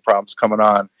breathing problems coming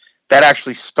on, that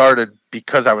actually started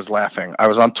because I was laughing. I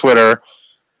was on Twitter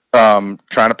trying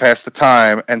to pass the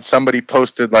time, and somebody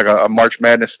posted like a March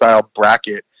Madness style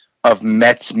bracket of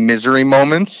Mets misery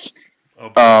moments. You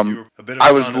were a bit of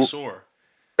a connoisseur.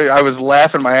 I was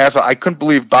laughing my ass off. I couldn't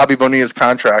believe Bobby Bonilla's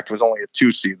contract was only a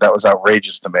 2 seed. That was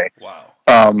outrageous to me. Wow.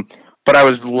 But I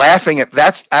was laughing at,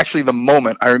 that's actually the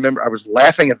moment. I remember I was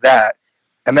laughing at that,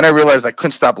 and then I realized I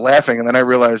couldn't stop laughing, and then I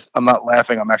realized I'm not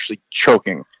laughing, I'm actually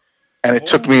choking. And it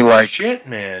took me like... Shit,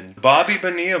 man. Bobby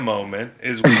Bonilla moment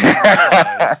is when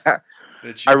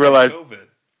I realized COVID.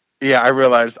 Yeah, I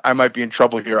realized I might be in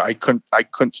trouble here. I couldn't.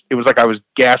 It was like I was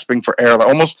gasping for air, like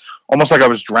almost like I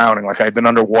was drowning. Like I'd been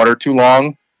underwater too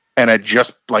long, and I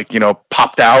just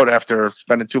popped out after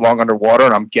spending too long underwater,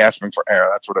 and I'm gasping for air.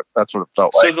 That's what it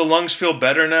felt like. So the lungs feel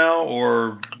better now,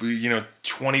 or 20%,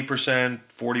 40%,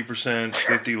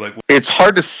 50%? Like it's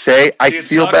hard to say. I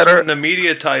feel better. When the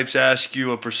media types ask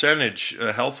you a percentage,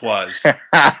 health wise,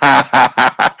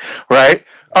 right?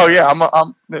 Oh yeah,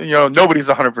 I'm nobody's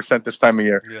 100% this time of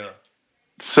year. Yeah.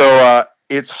 So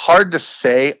it's hard to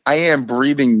say. I am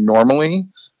breathing normally.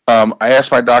 I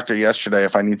asked my doctor yesterday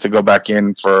if I need to go back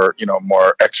in for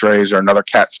more X-rays or another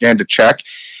CAT scan to check.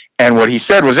 And what he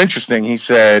said was interesting. He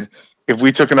said if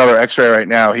we took another X-ray right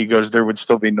now, he goes, there would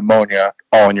still be pneumonia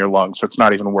all in your lungs, so it's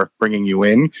not even worth bringing you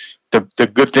in.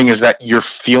 The good thing is that you're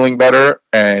feeling better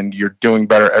and you're doing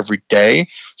better every day.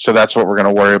 So that's what we're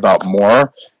going to worry about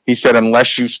more. He said,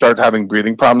 unless you start having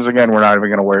breathing problems again, we're not even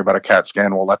going to worry about a CAT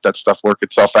scan. We'll let that stuff work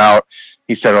itself out.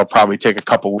 He said it'll probably take a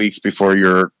couple weeks before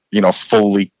you're,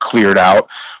 fully cleared out.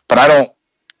 But I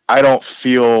don't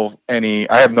feel I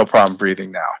have no problem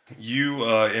breathing now. You,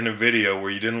 in a video where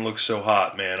you didn't look so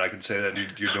hot, man, I can say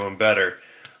that you're doing better.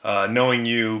 Knowing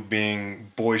you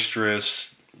being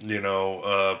boisterous,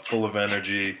 full of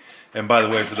energy. And by the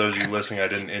way, for those of you listening, I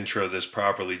didn't intro this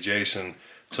properly. Jason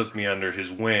took me under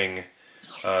his wing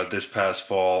this past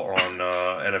fall on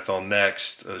NFL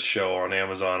Next, a show on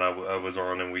Amazon I was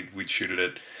on, and we'd shoot it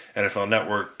at NFL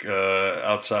Network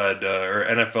outside, or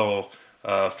NFL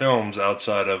films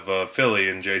outside of Philly,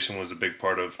 and Jason was a big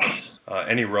part of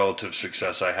any relative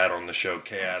success I had on the show.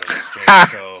 Kay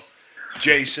Adams,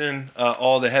 Jason,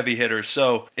 all the heavy hitters.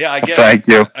 So, yeah, Thank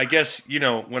you. I guess,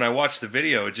 when I watched the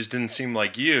video, it just didn't seem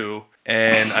like you,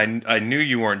 and I knew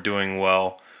you weren't doing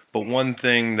well. But one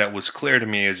thing that was clear to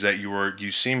me is that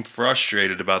you seemed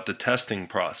frustrated about the testing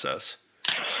process.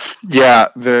 Yeah,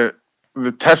 the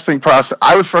testing process.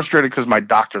 I was frustrated because my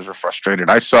doctors were frustrated.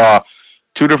 I saw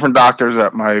 2 different doctors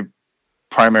at my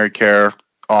primary care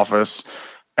office,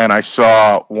 and I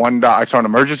saw I saw an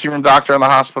emergency room doctor in the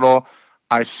hospital.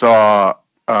 I saw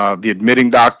the admitting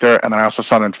doctor, and then I also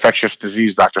saw an infectious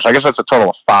disease doctor. So I guess that's a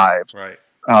total of 5. Right.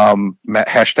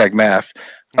 Hashtag math.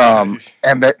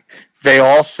 And that. They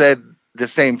all said the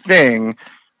same thing,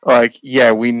 like,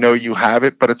 yeah, we know you have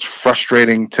it, but it's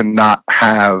frustrating to not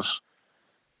have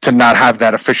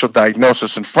that official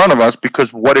diagnosis in front of us,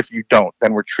 because what if you don't?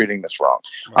 Then we're treating this wrong.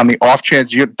 Right. On the off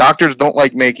chance, doctors don't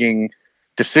like making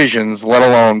decisions, let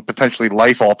alone potentially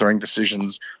life-altering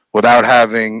decisions, without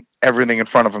having everything in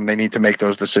front of them. They need to make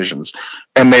those decisions.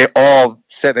 And they all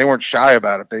said, they weren't shy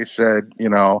about it. They said,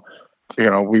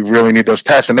 we really need those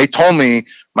tests. And they told me,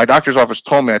 my doctor's office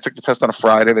told me, I took the test on a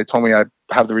Friday. They told me I'd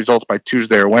have the results by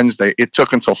Tuesday or Wednesday. It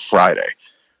took until Friday.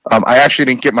 I actually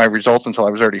didn't get my results until I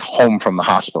was already home from the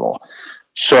hospital.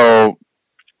 So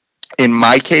In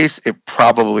my case, it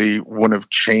probably wouldn't have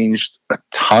changed a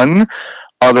ton,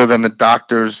 other than the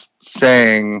doctors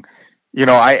saying,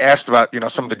 I asked about,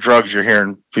 some of the drugs you're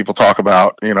hearing people talk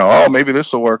about, oh, maybe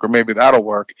this will work or maybe that'll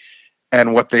work.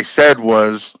 And what they said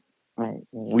was,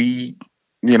 we,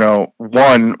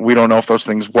 one, we don't know if those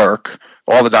things work.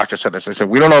 All the doctors said this. They said,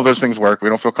 we don't know if those things work. We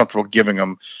don't feel comfortable giving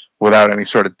them without any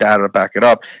sort of data to back it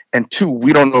up. And two,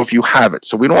 we don't know if you have it.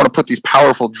 So we don't want to put these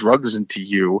powerful drugs into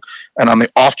you. And on the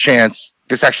off chance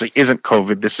this actually isn't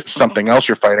COVID, this is something else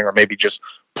you're fighting, or maybe just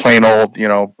plain old,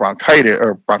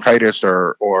 bronchitis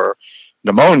or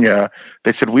pneumonia.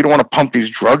 They said, we don't want to pump these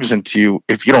drugs into you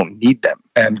if you don't need them.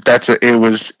 And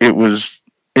it was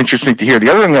interesting to hear.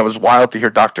 The other thing that was wild to hear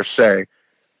doctors say,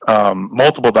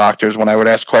 multiple doctors, when I would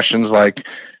ask questions like,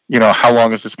 how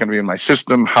long is this going to be in my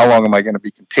system? How long am I going to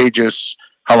be contagious?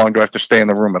 How long do I have to stay in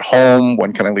the room at home?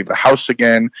 When can I leave the house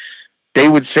again? They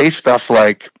would say stuff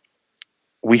like,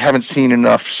 we haven't seen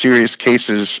enough serious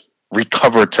cases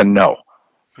recover to know,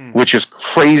 which is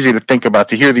crazy to think about,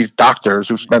 to hear these doctors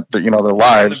who spent their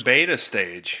lives. In the beta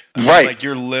stage. Right. Like,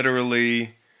 you're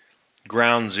literally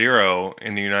ground zero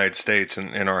in the United States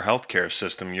in our healthcare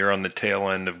system. You're on the tail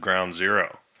end of ground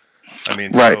zero. I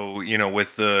mean, right. So,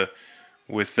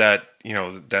 with that,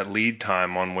 that lead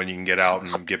time on when you can get out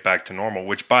and get back to normal,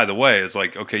 which, by the way, is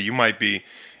like, okay, you might be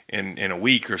in a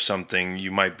week or something,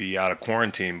 you might be out of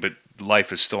quarantine, but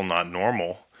life is still not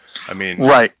normal. I mean,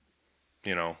 right.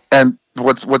 And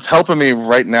what's helping me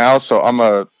right now, so I'm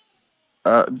a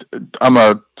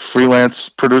freelance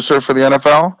producer for the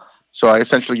NFL. So I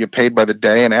essentially get paid by the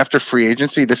day, and after free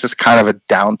agency, this is kind of a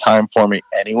downtime for me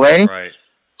anyway. Right.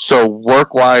 So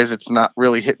work-wise, it's not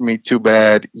really hitting me too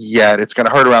bad yet. It's going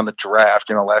to hurt around the draft.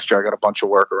 Last year I got a bunch of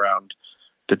work around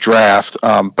the draft,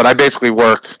 but I basically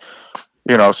work,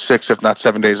 6 if not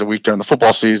 7 days a week during the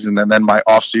football season, and then my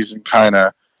off season kind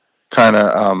of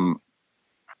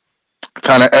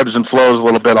ebbs and flows a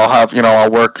little bit. I'll have,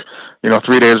 I'll work,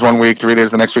 3 days one week, 3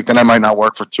 days the next week, then I might not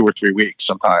work for 2 or 3 weeks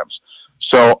sometimes.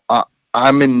 So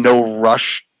I'm in no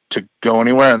rush to go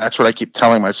anywhere, and that's what I keep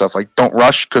telling myself. Like, don't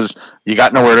rush, because you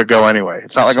got nowhere to go anyway.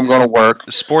 It's not like I'm going to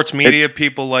work. Sports media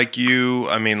people like you,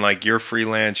 I mean, like, you're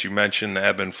freelance. You mentioned the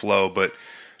ebb and flow, but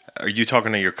are you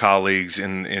talking to your colleagues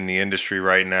in the industry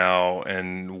right now,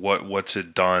 and what's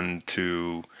it done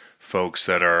to folks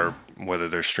that are, whether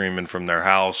they're streaming from their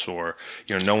house or,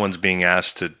 no one's being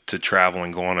asked to travel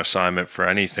and go on assignment for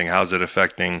anything? How's it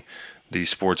affecting the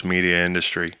sports media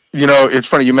industry? It's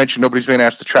funny, you mentioned nobody's being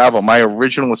asked to travel. My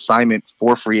original assignment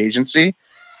for free agency,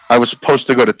 I was supposed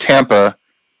to go to Tampa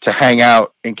to hang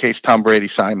out in case Tom Brady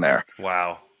signed there.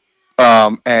 Wow.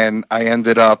 And I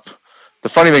ended up, the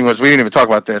funny thing was, we didn't even talk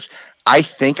about this. I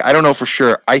don't know for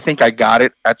sure, I think I got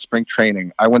it at spring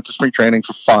training. I went to spring training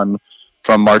for fun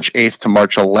from March 8th to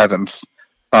March 11th.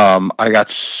 I got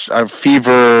a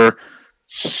fever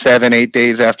 7-8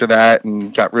 days after that,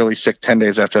 and got really sick 10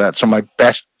 days after that. So my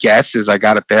best guess is I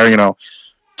got it there.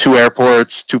 2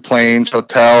 airports, 2 planes,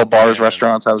 hotel, bars,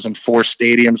 restaurants. I was in 4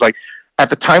 stadiums. Like, at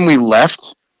the time we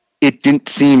left, it didn't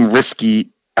seem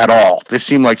risky at all. This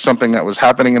seemed like something that was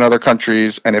happening in other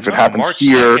countries, and if it happens March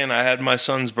here... 2nd, I had my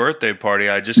son's birthday party.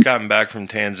 I just gotten back from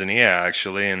Tanzania,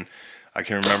 actually, and I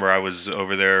can remember I was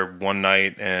over there one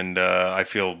night, and I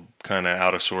feel kind of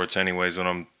out of sorts anyways when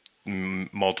I'm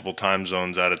multiple time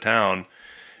zones out of town,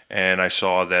 and I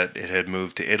saw that it had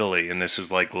moved to Italy, and this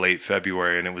was like late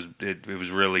February, and it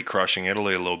was really crushing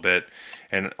Italy a little bit.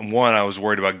 And one, I was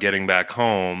worried about getting back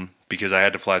home because I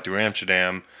had to fly through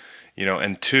Amsterdam,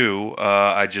 and two,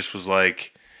 I just was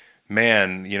like,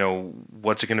 man,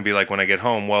 what's it going to be like when I get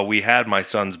home? Well, we had my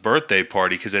son's birthday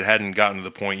party because it hadn't gotten to the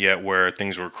point yet where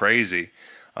things were crazy.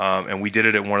 And we did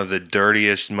it at one of the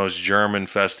dirtiest, most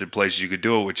germ-infested places you could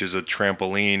do it, which is a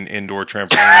indoor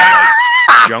trampoline,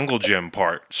 like jungle gym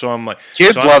part. So I'm like,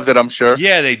 kids loved it, I'm sure.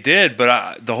 Yeah, they did.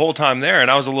 But the whole time there, and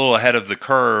I was a little ahead of the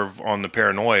curve on the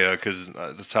paranoia because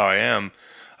that's how I am.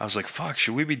 I was like, fuck,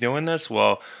 should we be doing this?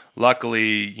 Well,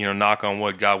 luckily, knock on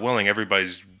wood, God willing,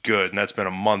 everybody's good, and that's been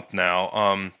a month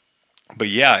now. But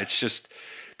yeah, it's just,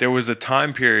 there was a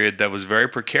time period that was very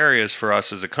precarious for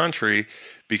us as a country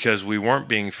because we weren't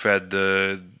being fed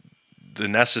the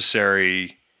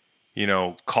necessary,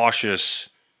 cautious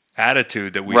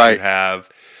attitude that we should have.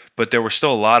 But there were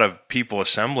still a lot of people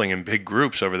assembling in big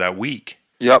groups over that week.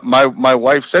 Yep. My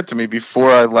wife said to me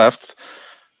before I left,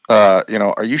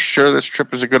 are you sure this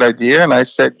trip is a good idea? And I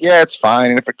said, yeah, it's fine.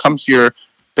 And if it comes here,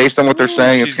 based on what they're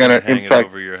saying, it's going to impact. It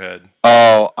over your head.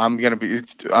 Oh, I'm gonna be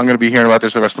hearing about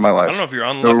this the rest of my life. I don't know if you're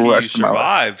unlucky you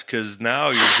survived, because now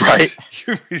you're just, right.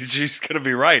 You're just gonna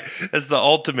be right. That's the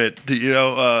ultimate,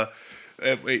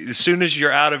 As soon as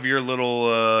you're out of your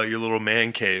little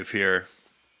man cave here,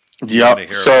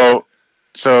 Yep.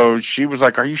 So she was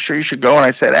like, "Are you sure you should go?" And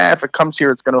I said, "If it comes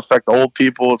here, it's going to affect old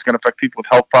people. It's going to affect people with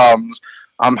health problems.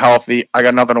 I'm healthy. I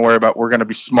got nothing to worry about. We're going to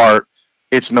be smart.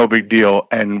 It's no big deal."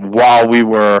 And while we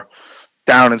were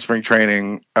down in spring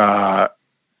training,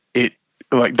 it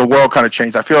like the world kind of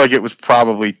changed. I feel like it was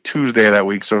probably Tuesday of that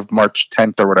week, so March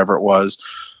 10th or whatever it was,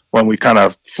 when we kind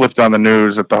of flipped on the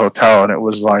news at the hotel, and it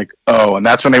was like, oh, and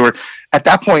that's when at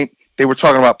that point, they were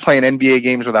talking about playing NBA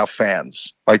games without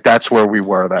fans. Like, that's where we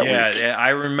were that week. Yeah, I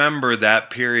remember that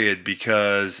period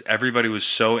because everybody was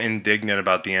so indignant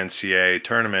about the NCAA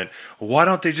tournament. Why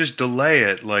don't they just delay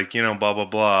it? Like, blah, blah,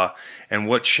 blah. And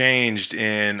what changed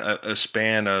in a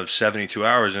span of 72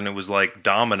 hours? And it was like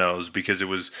dominoes because it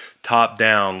was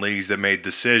top-down leagues that made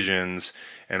decisions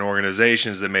and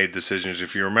organizations that made decisions.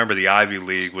 If you remember, the Ivy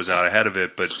League was out ahead of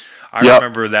it. But I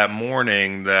remember that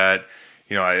morning that,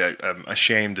 I'm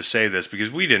ashamed to say this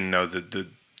because we didn't know the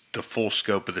full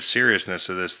scope of the seriousness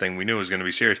of this thing. We knew it was going to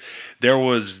be serious. There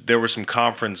were some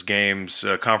conference games,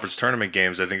 conference tournament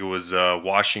games. I think it was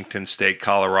Washington State,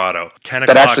 Colorado, 10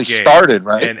 o'clock. That actually game. Started,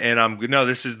 right? And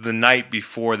this is the night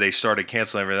before they started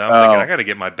canceling everything. I'm thinking I got to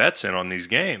get my bets in on these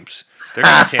games. They're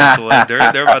going to cancel it.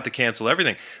 They're about to cancel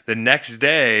everything. The next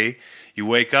day, you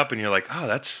wake up and you're like, oh,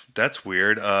 that's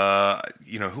weird.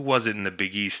 Who was it in the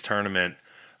Big East tournament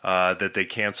that they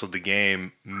canceled the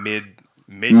game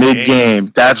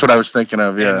mid-game? That's what I was thinking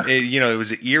of, yeah. And it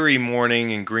was an eerie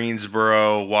morning in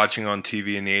Greensboro, watching on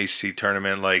TV in the ACC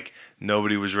tournament. Like,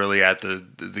 nobody was really at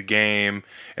the game.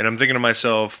 And I'm thinking to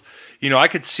myself, I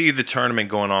could see the tournament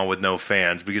going on with no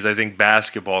fans because I think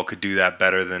basketball could do that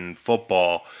better than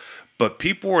football. But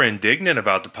people were indignant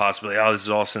about the possibility, this is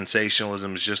all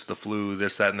sensationalism, it's just the flu,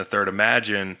 this, that, and the third.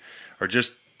 Imagine, or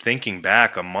just thinking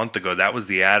back a month ago, that was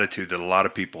the attitude that a lot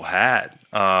of people had.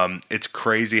 It's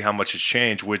crazy how much has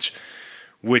changed,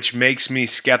 which makes me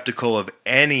skeptical of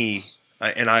any,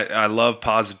 and I love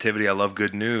positivity, I love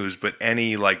good news, but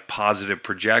any like positive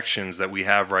projections that we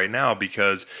have right now,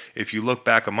 because if you look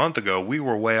back a month ago, we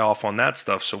were way off on that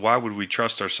stuff. So why would we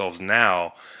trust ourselves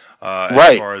now?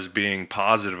 As far as being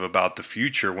positive about the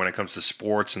future when it comes to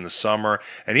sports in the summer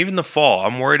and even the fall.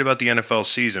 I'm worried about the NFL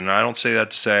season. And I don't say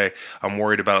that to say I'm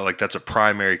worried about it like that's a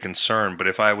primary concern. But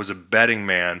if I was a betting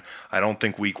man, I don't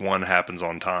think week 1 happens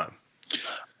on time.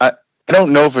 I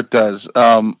don't know if it does.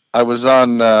 I was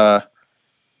on,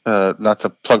 not to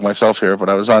plug myself here, but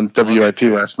I was on WIP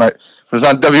last night. I was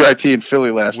on WIP in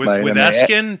Philly last night. With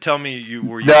Eskin? Tell me, you.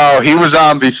 No, he was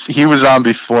on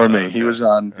before me. Okay. He was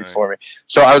on before me.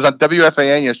 So I was on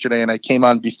WFAN yesterday, and I came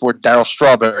on before Darryl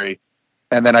Strawberry,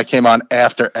 and then I came on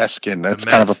after Eskin. That's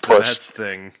kind of a push. The Mets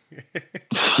thing.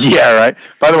 Yeah, right.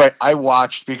 By the way, I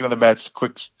watched. Speaking of the Mets,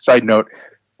 quick side note: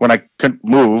 when I couldn't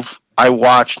move, I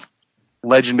watched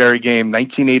legendary game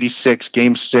 1986,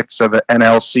 Game 6 of the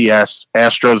NLCS,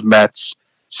 Astros Mets,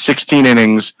 16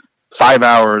 innings. 5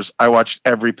 hours. I watched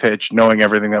every pitch, knowing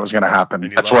everything that was going to happen.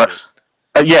 That's where,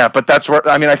 but that's where.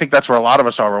 I mean, I think that's where a lot of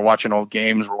us are. We're watching old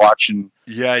games. We're watching,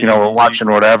 we're watching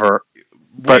whatever.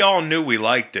 We all knew we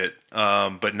liked it,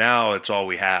 but now it's all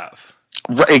we have.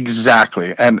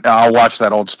 Exactly, and I'll watch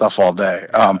that old stuff all day.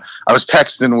 Yeah. I was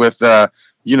texting with,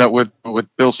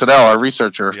 with Bill Siddell, our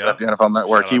researcher at the NFL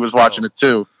Network. He was watching it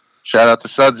too. Shout out to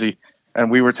Sudsy. And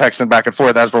we were texting back and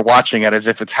forth as we're watching it, as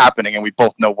if it's happening, and we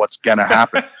both know what's gonna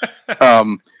happen.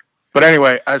 But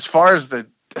anyway, as far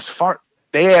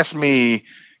they asked me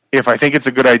if I think it's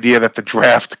a good idea that the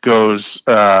draft goes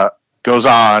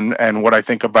on, and what I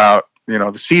think about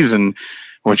the season,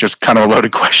 which is kind of a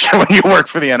loaded question when you work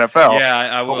for the NFL. Yeah,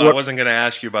 I wasn't gonna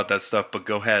ask you about that stuff, but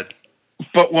go ahead.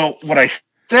 But what I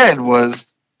said was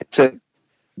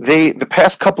the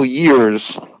past couple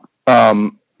years.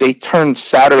 They turned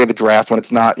Saturday the draft when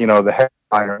it's not, the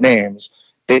headliner names.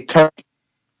 They turned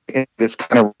into this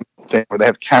kind of thing where they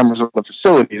have cameras on the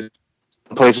facilities,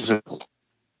 places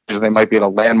they might be at a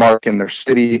landmark in their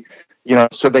city,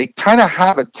 So they kind of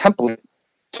have a template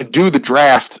to do the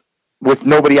draft with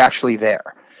nobody actually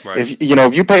there. Right. If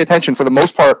you pay attention, for the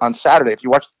most part on Saturday, if you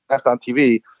watch the draft on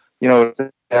TV,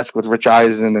 desk with Rich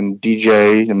Eisen and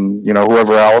DJ and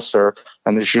whoever else,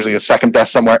 and there's usually a second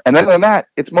desk somewhere. And then other than that,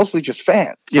 it's mostly just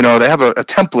fans. They have a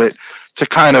template to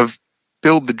kind of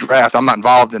build the draft. I'm not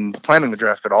involved in planning the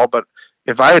draft at all, but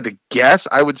if I had to guess,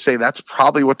 I would say that's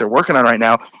probably what they're working on right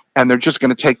now. And they're just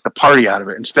going to take the party out of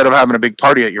it. Instead of having a big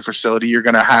party at your facility, you're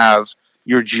going to have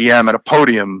your GM at a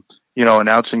podium,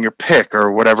 announcing your pick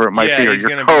or whatever it might be, or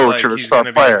your coach or a star player. He's going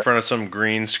to be in front of some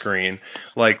green screen,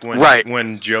 like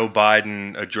when Joe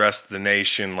Biden addressed the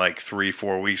nation like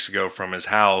 3-4 weeks ago from his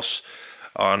house.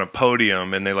 on a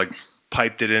podium, and they like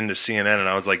piped it into CNN, and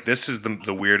I was like, this is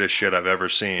the weirdest shit I've ever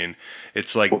seen.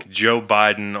 It's like Joe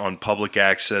Biden on public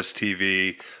access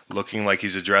TV looking like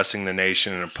he's addressing the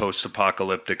nation in a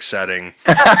post-apocalyptic setting.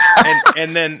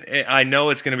 and then I know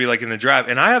it's going to be like in the draft,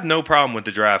 and I have no problem with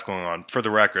the draft going on, for the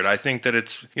record. I think that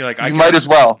it's, like, you might as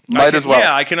well.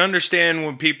 Yeah, I can understand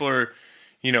when people are,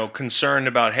 concerned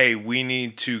about, hey, we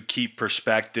need to keep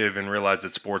perspective and realize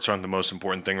that sports aren't the most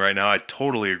important thing right now. I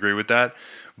totally agree with that.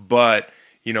 But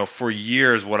for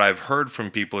years, what I've heard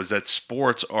from people is that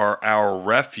sports are our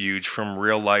refuge from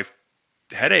real life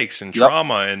headaches and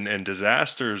trauma and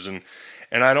disasters. And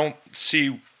I don't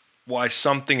see why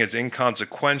something as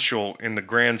inconsequential in the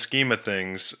grand scheme of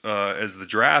things as the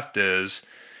draft is,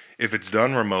 if it's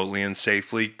done remotely and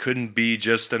safely, couldn't be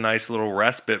just a nice little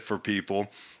respite for people.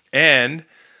 And,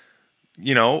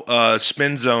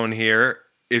 spin zone here,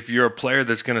 if you're a player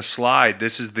that's going to slide,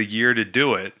 this is the year to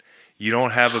do it. You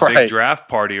don't have a big draft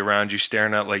party around you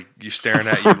staring at you like you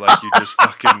just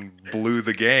fucking blew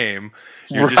the game.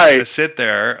 You're just gonna sit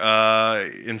there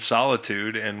in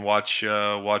solitude and watch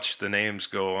the names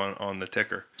go on the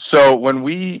ticker. So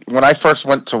when I first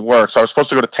went to work, so I was supposed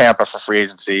to go to Tampa for free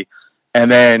agency, and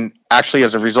then actually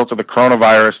as a result of the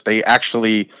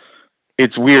coronavirus,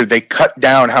 it's weird. They cut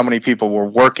down how many people were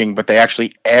working, but they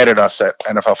actually added us at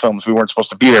NFL Films. We weren't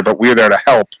supposed to be there, but we were there to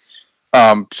help.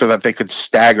 So that they could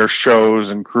stagger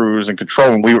shows and crews and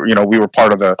control. And we were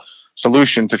part of the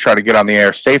solution to try to get on the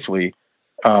air safely.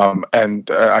 And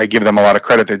I give them a lot of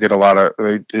credit. They did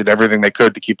everything they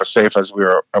could to keep us safe as we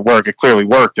were at work. It clearly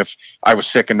worked. If I was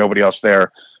sick and nobody else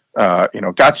there,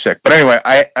 got sick. But anyway,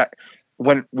 I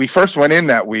when we first went in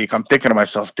that week, I'm thinking to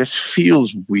myself, this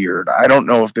feels weird. I don't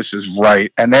know if this is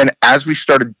right. And then as we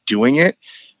started doing it,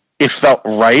 it felt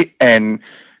right. And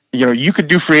you could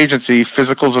do free agency,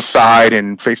 physicals aside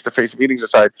and face-to-face meetings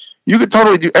aside. You could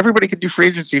totally everybody could do free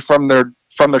agency from their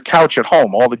couch at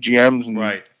home, all the GMs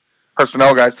and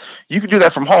personnel guys. You could do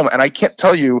that from home. And I can't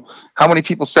tell you how many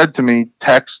people said to me,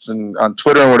 texts and on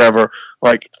Twitter or whatever,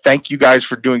 like, thank you guys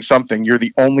for doing something. You're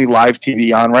the only live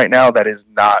TV on right now that is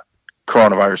not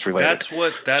coronavirus related.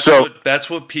 That's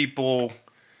what people,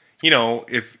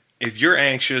 if you're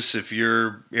anxious, if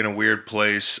you're in a weird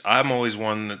place, I'm always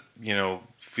one that,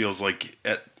 feels like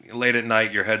late at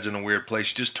night your head's in a weird place.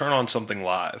 You just turn on something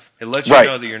live. It lets you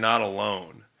know that you're not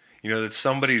alone. That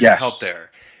somebody's out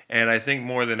there. And I think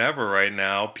more than ever right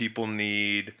now, people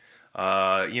need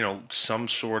some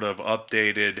sort of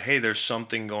updated, hey, there's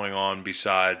something going on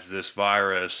besides this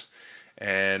virus.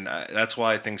 And that's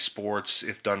why I think sports,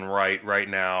 if done right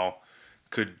now,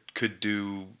 could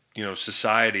do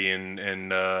society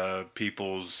and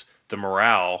people's the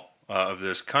morale of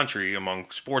this country among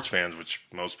sports fans, which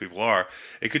most people are.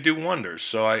 It could do wonders.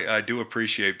 So I do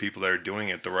appreciate people that are doing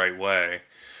it the right way,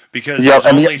 because there's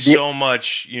only so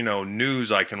much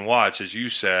news I can watch, as you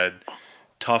said.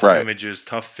 Tough images,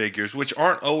 tough figures, which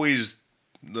aren't always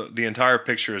the entire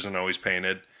picture isn't always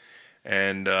painted.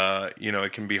 And,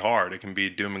 it can be hard. It can be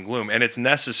doom and gloom. And it's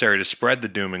necessary to spread the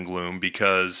doom and gloom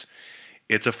because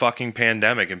it's a fucking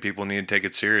pandemic and people need to take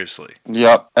it seriously.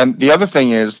 Yep. And the other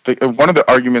thing is, one of the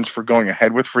arguments for going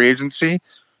ahead with free agency,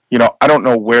 I don't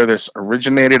know where this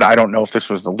originated. I don't know if this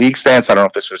was the league stance. I don't know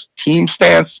if this was team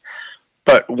stance.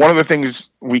 But one of the things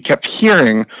we kept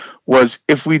hearing was,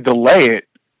 if we delay it,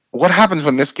 what happens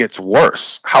when this gets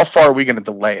worse? How far are we going to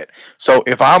delay it? So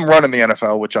if I'm running the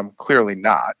NFL, which I'm clearly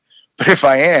not, but if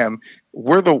I am,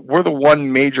 we're the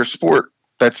one major sport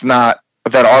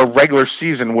that our regular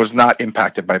season was not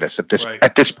impacted by this at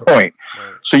this point. Right.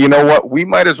 So you know what? We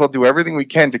might as well do everything we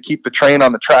can to keep the train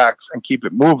on the tracks and keep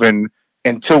it moving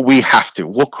until we have to.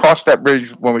 We'll cross that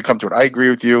bridge when we come to it. I agree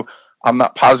with you. I'm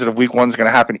not positive week 1 is going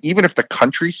to happen, even if the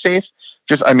country's safe.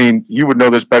 You would know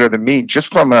this better than me.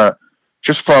 Just from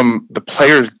the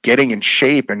players getting in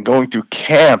shape and going through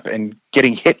camp and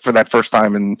getting hit for that first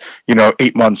time in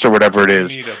 8 months or whatever it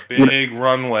is. You need a big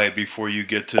runway before you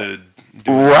get to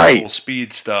do full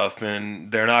speed stuff,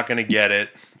 and they're not going to get it.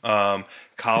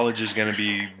 College is going to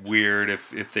be weird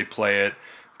if they play it,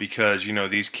 because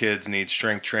these kids need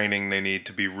strength training. They need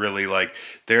to be really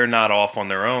they're not off on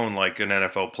their own like an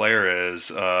NFL player is,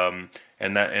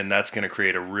 and that's going to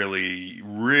create a really,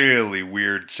 really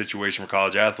weird situation for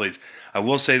college athletes. I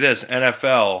will say this: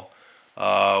 NFL,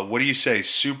 what do you say?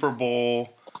 Super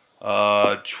Bowl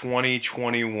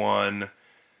 2021,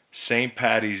 St.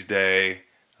 Patty's Day.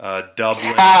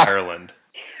 Dublin, Ireland.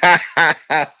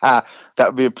 That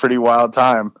would be a pretty wild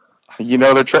time.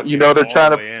 They're trying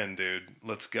to. Dude.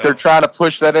 Let's go. They're trying to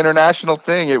push that international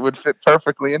thing. It would fit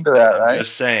perfectly into that, right?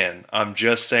 I'm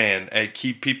just saying. Hey,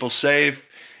 keep people safe.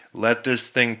 let this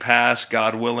thing pass,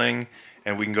 God willing,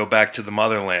 and we can go back to the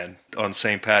motherland on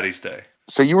St. Patty's Day.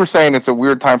 So you were saying it's a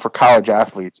weird time for college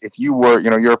athletes. If you were,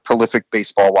 you're a prolific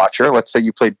baseball watcher. Let's say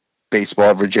you played baseball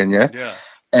at Virginia, Yeah.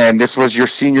 and this was your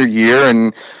senior year,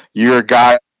 and you're a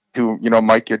guy who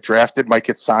might get drafted, might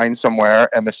get signed somewhere,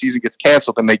 and the season gets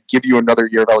canceled, and they give you another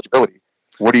year of eligibility.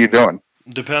 What are you doing?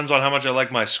 Depends on how much I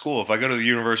like my school. If I go to the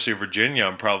University of Virginia,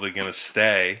 I'm probably going to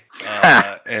stay.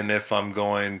 And if I'm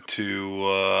going to,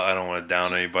 I don't want to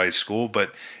down anybody's school,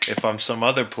 but if I'm some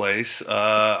other place,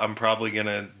 I'm probably going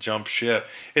to jump ship.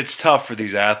 It's tough for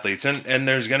these athletes, and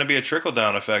there's going to be a trickle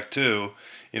down effect too.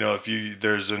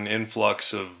 There's an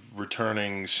influx of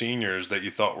returning seniors that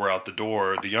you thought were out the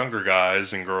door. The younger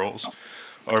guys and girls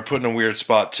are put in a weird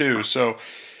spot too. So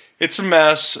it's a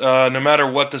mess. No matter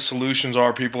what the solutions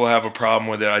are, people have a problem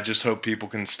with it. I just hope people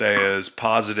can stay as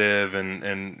positive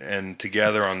and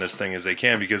together on this thing as they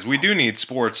can, because we do need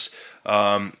sports.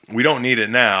 We don't need it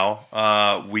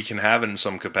now. We can have it in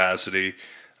some capacity.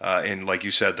 And like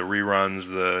you said, the reruns,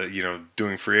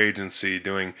 doing free agency,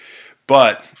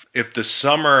 but if the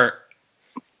summer,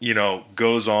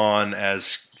 goes on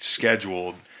as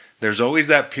scheduled, there's always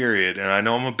that period. And I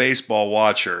know I'm a baseball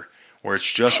watcher where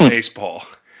it's just baseball.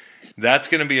 That's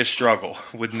going to be a struggle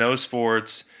with no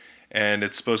sports, and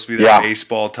it's supposed to be that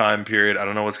baseball time period. I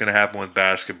don't know what's going to happen with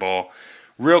basketball.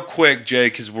 Real quick, Jay,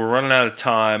 because we're running out of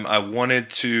time, I wanted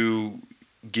to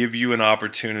give you an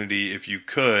opportunity, if you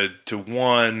could, to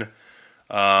one,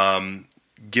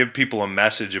 give people a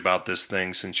message about this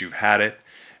thing since you've had it,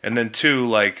 and then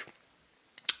two,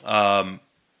 how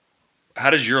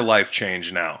does your life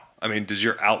change now? I mean, does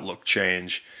your outlook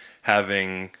change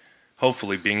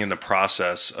hopefully being in the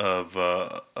process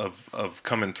of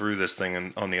coming through this thing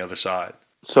and on the other side?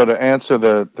 So to answer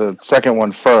the second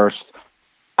one first,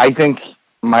 I think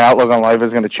my outlook on life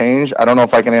is going to change. I don't know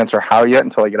if I can answer how yet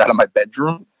until I get out of my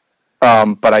bedroom.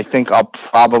 But I think I'll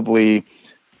probably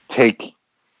take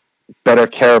better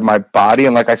care of my body.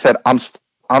 And like I said,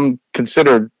 I'm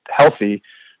considered healthy.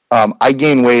 I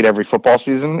gain weight every football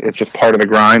season. It's just part of the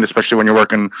grind, especially when you're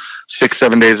working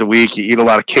 6-7 days a week. You eat a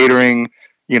lot of catering.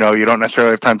 You don't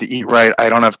necessarily have time to eat right. I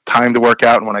don't have time to work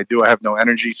out. And when I do, I have no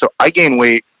energy. So I gain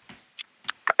weight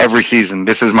every season.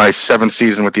 This is my 7th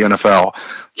season with the NFL.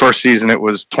 First season, it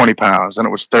was 20 pounds, and it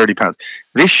was 30 pounds.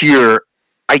 This year,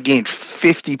 I gained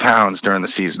 50 pounds during the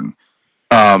season,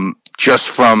 just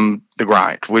from the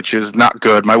grind, which is not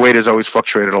good. My weight has always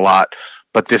fluctuated a lot,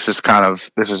 but this is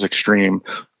extreme.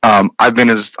 I've been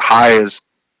as high as,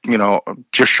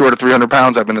 just short of 300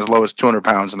 pounds. I've been as low as 200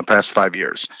 pounds in the past 5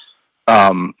 years.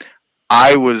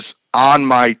 I was on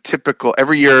my typical,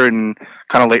 every year in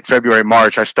kind of late February,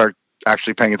 March, I start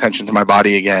actually paying attention to my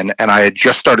body again. And I had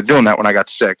just started doing that when I got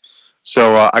sick.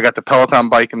 So I got the Peloton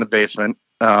bike in the basement.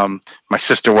 My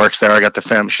sister works there. I got the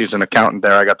family. She's an accountant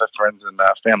there. I got the friends and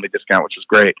family discount, which was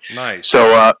great. Nice.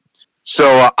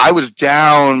 So I was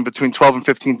down between 12 and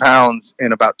 15 pounds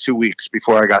in about 2 weeks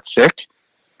before I got sick.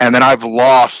 And then I've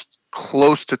lost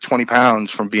close to 20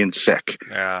 pounds from being sick.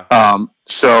 Yeah.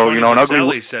 So, Tony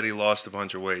Baselli said he lost a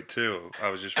bunch of weight too. I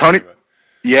was just Tony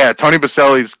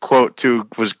Baselli's quote too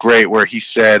was great, where he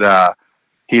said, I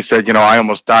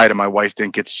almost died and my wife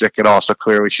didn't get sick at all. So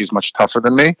clearly she's much tougher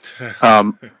than me.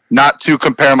 Not to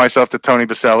compare myself to Tony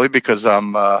Baselli, because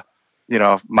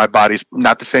my body's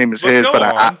not the same as his,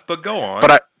 but go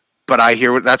on. But I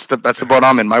hear that's the boat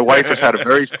I'm in. My wife has had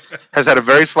a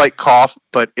very slight cough,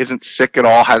 but isn't sick at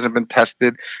all. Hasn't been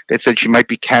tested. They said she might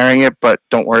be carrying it, but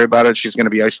don't worry about it. She's going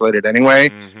to be isolated anyway.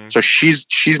 Mm-hmm. So she's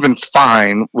been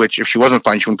fine. Which if she wasn't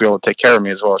fine, she wouldn't be able to take care of me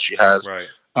as well as she has. Right.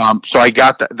 So I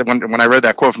got that when I read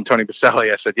that quote from Tony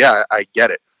Baselli. I said, yeah, I get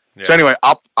it. Yeah. So anyway,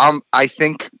 I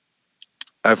think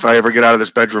if I ever get out of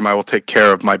this bedroom, I will take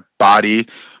care of my body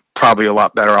probably a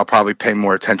lot better. I'll probably pay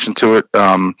more attention to it,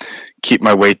 keep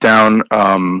my weight down,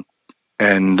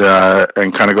 and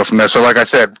kind of go from there. So like I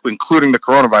said, including the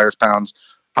coronavirus pounds,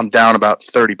 I'm down about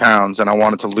 30 pounds, and I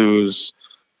wanted to lose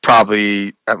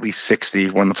probably at least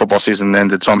 60 when the football season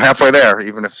ended. So I'm halfway there,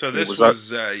 even if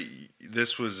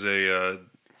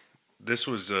this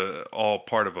was all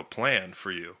part of a plan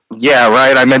for you. Yeah,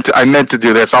 right. I meant to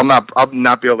do this. I'll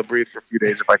not be able to breathe for a few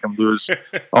days if I can lose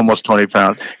almost 20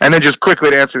 pounds. And then just quickly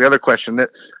to answer the other question, that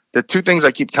the two things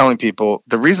I keep telling people,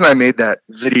 the reason I made that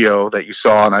video that you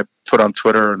saw and I put on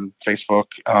Twitter and Facebook,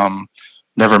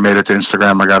 never made it to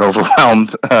Instagram. I got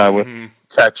overwhelmed with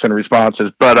texts and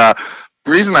responses. But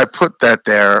the reason I put that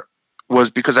there was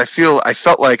because I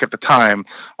felt like at the time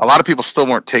a lot of people still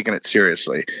weren't taking it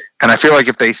seriously, and I feel like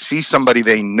if they see somebody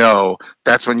they know,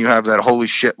 that's when you have that holy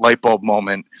shit light bulb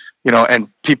moment, and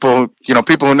people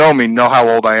who know me know how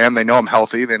old I am. They know I'm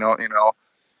healthy. They know,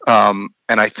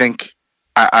 and I think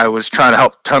I was trying to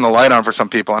help turn the light on for some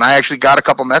people. And I actually got a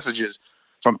couple messages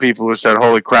from people who said,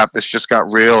 "Holy crap, this just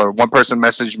got real." Or one person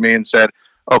messaged me and said,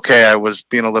 "Okay, I was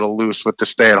being a little loose with the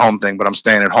stay-at-home thing, but I'm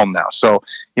staying at home now." So,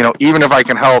 even if I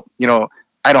can help,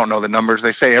 I don't know the numbers.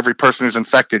 They say every person who's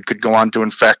infected could go on to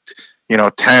infect,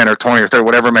 10 or 20 or 30,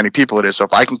 whatever many people it is. So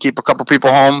if I can keep a couple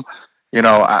people home,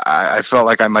 I felt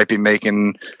like I might be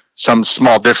making some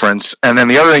small difference. And then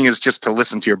the other thing is just to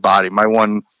listen to your body. My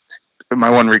one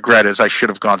regret is I should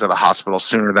have gone to the hospital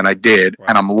sooner than I did, right.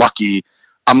 And I'm lucky.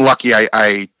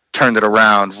 I turned it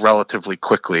around relatively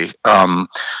quickly,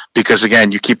 because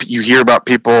again, you hear about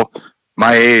people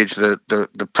my age.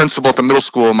 The principal at the middle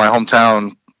school in my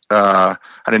hometown, I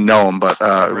didn't know him, but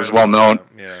it was well known.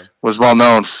 Yeah. Was well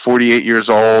known. 48 years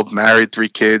old, married, 3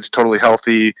 kids, totally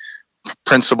healthy.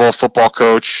 Principal, football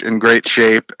coach, in great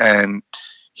shape, and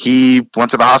he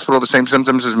went to the hospital with the same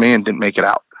symptoms as me and didn't make it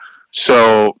out.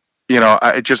 So,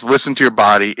 I just listen to your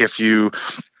body.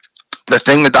 The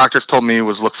thing the doctors told me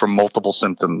was look for multiple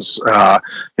symptoms,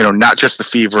 not just the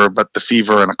fever, but the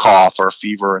fever and a cough, or a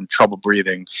fever and trouble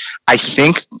breathing. I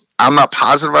think, I'm not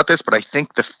positive about this, but I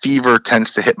think the fever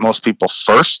tends to hit most people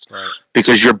first, right,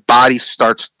 because your body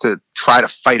starts to try to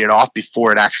fight it off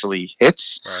before it actually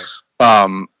hits. Right.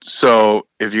 So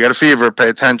if you got a fever, pay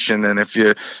attention. And if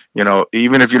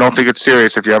even if you don't think it's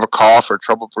serious, if you have a cough or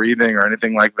trouble breathing or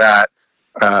anything like that,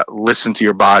 listen to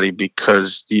your body,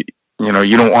 because you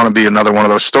don't want to be another one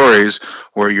of those stories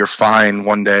where you're fine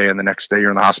one day and the next day you're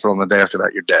in the hospital and the day after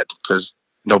that you're dead, because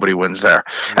nobody wins there.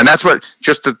 Mm-hmm. And that's what,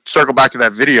 just to circle back to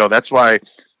that video, that's why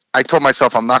I told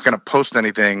myself I'm not going to post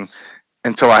anything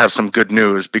until I have some good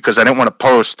news, because I didn't want to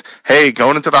post, "Hey,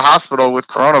 going into the hospital with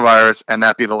coronavirus," and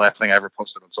that be the last thing I ever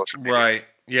posted on social media. Right.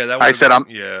 Yeah, that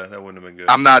wouldn't have been good.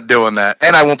 I'm not doing that,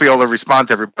 and I won't be able to respond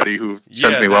to everybody who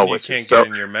sends me well wishes. You can't get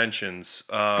in your mentions.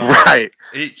 Right.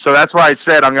 So that's why I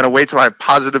said I'm going to wait till I have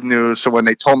positive news. So when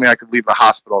they told me I could leave the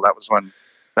hospital, that was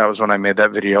when I made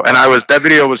that video, and that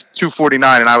video was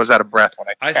 2:49, and I was out of breath when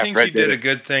I think you did a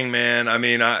good thing, man. I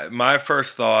mean, my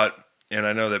first thought, and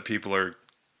I know that people are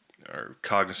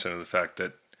cognizant of the fact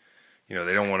that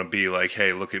they don't want to be like,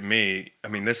 "Hey, look at me." I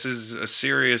mean, this is a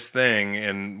serious thing,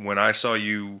 and when I saw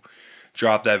you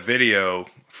drop that video,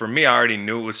 for me, I already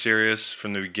knew it was serious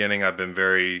from the beginning. I've been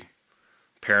very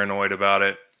paranoid about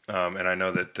it, and I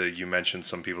know that you mentioned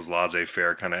some people's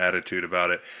laissez-faire kind of attitude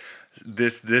about it.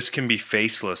 This can be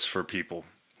faceless for people,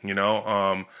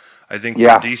 I think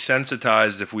we're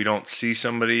desensitized if we don't see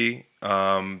somebody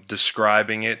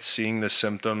describing it, seeing the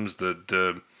symptoms,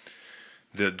 the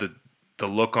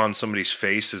look on somebody's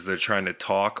face as they're trying to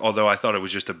talk. Although I thought it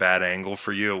was just a bad angle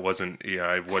for you. It wasn't.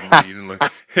 I wasn't. You didn't look.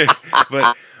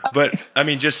 but I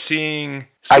mean, just seeing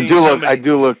I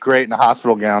do look great in a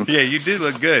hospital gown. Yeah, you do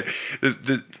look good.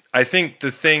 I think the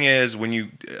thing is,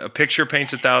 when a picture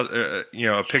paints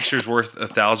a picture's worth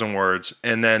 1,000 words,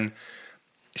 and then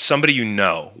somebody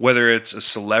whether it's a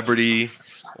celebrity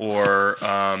or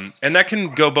and that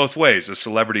can go both ways. A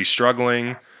celebrity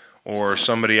struggling, or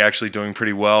somebody actually doing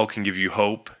pretty well, can give you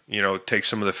hope, take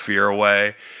some of the fear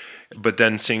away. But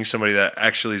then seeing somebody that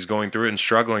actually is going through it and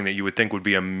struggling, that you would think would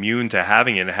be immune to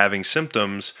having it and having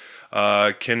symptoms,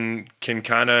 can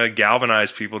kind of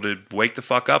galvanize people to wake the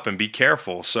fuck up and be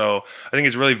careful. So I think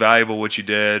it's really valuable what you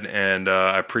did, and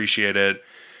I appreciate it.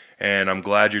 And I'm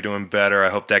glad you're doing better. I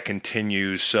hope that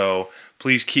continues. So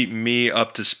please keep me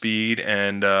up to speed.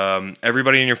 And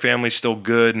everybody in your family is still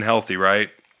good and healthy, right?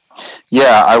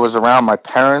 Yeah, I was around my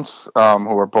parents,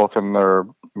 who are both in their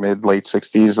late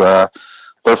 60s.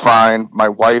 They're fine. My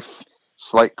wife,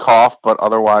 slight cough, but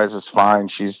otherwise is fine.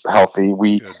 She's healthy.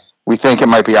 We think it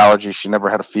might be allergies. She never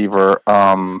had a fever.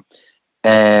 So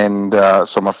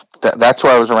that's who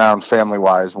I was around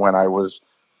family-wise when I was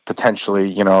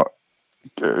potentially,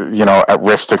 at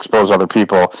risk to expose other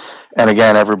people. And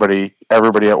again, everybody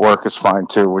at work is fine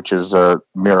too, which is a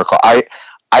miracle.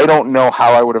 I don't know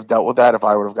how I would have dealt with that if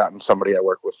I would have gotten somebody I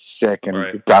work with sick and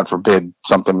right. God forbid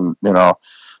something,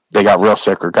 they got real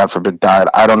sick or God forbid died.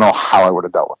 I don't know how I would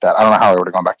have dealt with that. I don't know how I would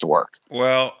have gone back to work.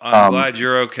 Well, I'm glad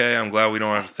you're okay. I'm glad we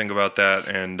don't have to think about that.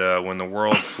 And when the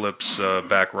world flips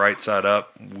back right side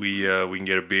up, we can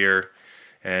get a beer.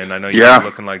 And I know you're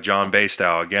looking like John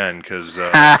Bastow again, because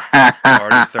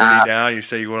already 30 down. You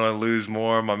say you want to lose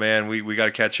more, my man. We got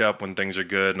to catch up when things are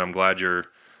good, and I'm glad you're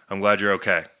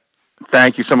okay.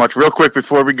 Thank you so much. Real quick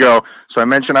before we go, so I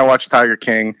mentioned I watched Tiger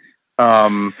King.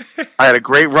 I had a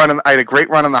great run. In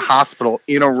the hospital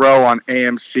in a row on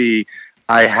AMC.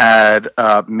 I had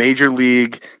Major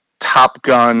League Top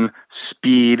Gun,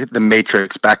 Speed, The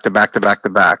Matrix, back to back to back to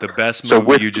back. The best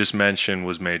movie you just mentioned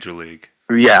was Major League.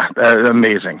 Yeah,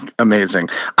 amazing.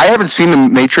 I haven't seen The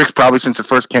Matrix probably since it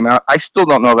first came out. I still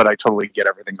don't know that I totally get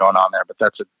everything going on there, but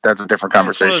that's a different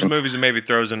conversation. It's one of those movies that maybe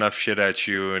throws enough shit at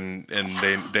you, and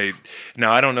they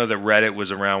now I don't know that Reddit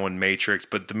was around when Matrix,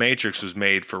 but The Matrix was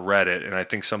made for Reddit, and I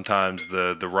think sometimes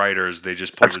the writers they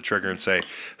just pull the trigger and say,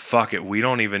 "Fuck it, we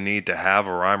don't even need to have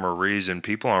a rhyme or reason."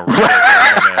 People on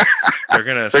Reddit they're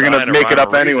gonna make it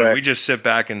up anyway. We just sit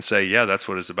back and say, "Yeah, that's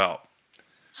what it's about."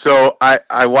 So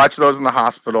I watched those in the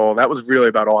hospital. That was really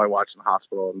about all I watched in the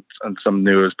hospital and some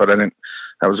news, but I didn't.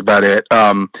 That was about it.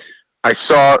 I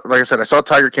saw, like I said, I saw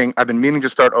Tiger King. I've been meaning to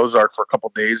start Ozark for a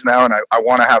couple days now, and I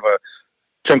want to have a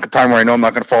chunk of time where I know I'm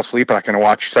not going to fall asleep and I can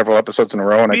watch several episodes in a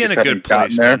row. And Be I just in a good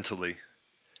place mentally.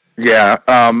 Yeah.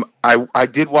 I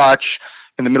did watch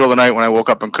in the middle of the night when I woke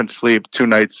up and couldn't sleep 2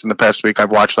 nights in the past week.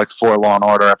 I've watched like 4 Law and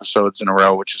Order episodes in a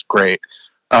row, which is great.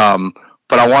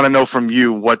 But I want to know from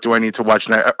you, what do I need to watch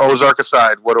next? Ozark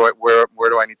aside, where do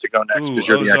I need to go next? Because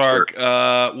you're Ozark, the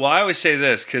expert. Well, I always say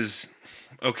this because,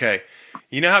 okay,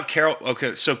 you know how Carol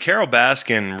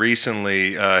Baskin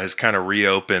recently has kind of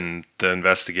reopened the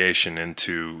investigation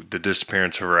into the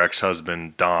disappearance of her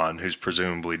ex-husband, Don, who's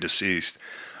presumably deceased.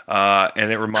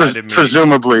 And it reminded me,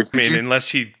 presumably, I mean, unless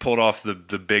he pulled off the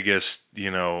biggest,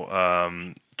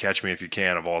 Catch Me If You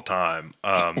Can of all time.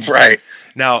 Right.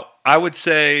 Now, I would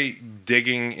say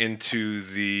digging into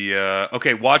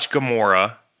the watch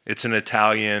Gomorrah. It's an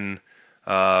Italian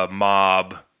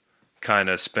mob kind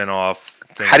of spinoff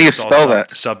thing. How do you spell that?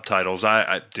 Subtitles.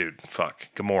 Dude, fuck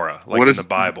Gomorrah, like in the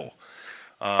Bible.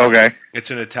 Okay.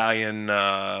 It's an Italian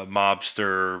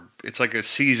mobster. It's like a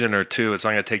season or 2. It's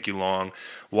not going to take you long.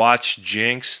 Watch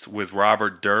Jinxed with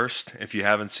Robert Durst. If you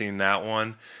haven't seen that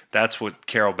one, that's what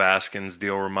Carol Baskin's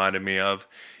deal reminded me of.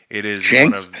 It is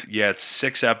Jinxed? it's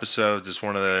 6 episodes. It's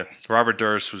one of the Robert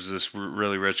Durst was this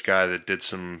really rich guy that did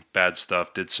some bad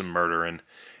stuff, did some murdering,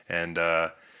 and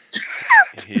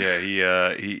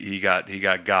he got.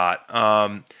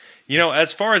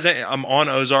 As far as I'm on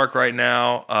Ozark right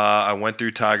now, I went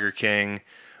through Tiger King,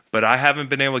 but I haven't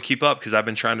been able to keep up because I've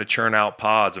been trying to churn out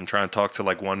pods. I'm trying to talk to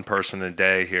like one person a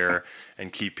day here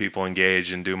and keep people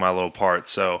engaged and do my little part.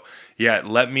 So yeah,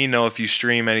 let me know if you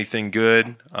stream anything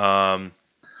good.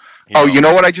 You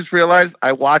know what I just realized?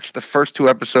 I watched the first 2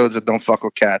 episodes of Don't Fuck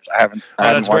with Cats. I haven't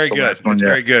that's watched very the good. last one it's yet.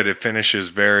 Very good. It finishes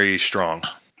very strong.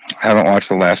 I haven't watched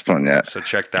the last one yet. So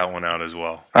check that one out as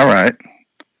well. All right.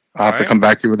 I'll have to come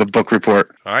back to you with a book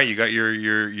report. All right, you got your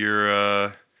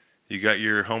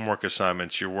homework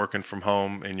assignments. You're working from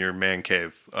home in your man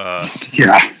cave.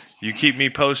 Yeah. You keep me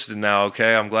posted now,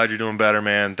 okay? I'm glad you're doing better,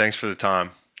 man. Thanks for the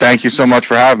time. Thank you so much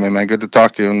for having me, man. Good to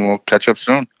talk to you, and we'll catch up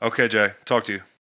soon. Okay, Jay. Talk to you.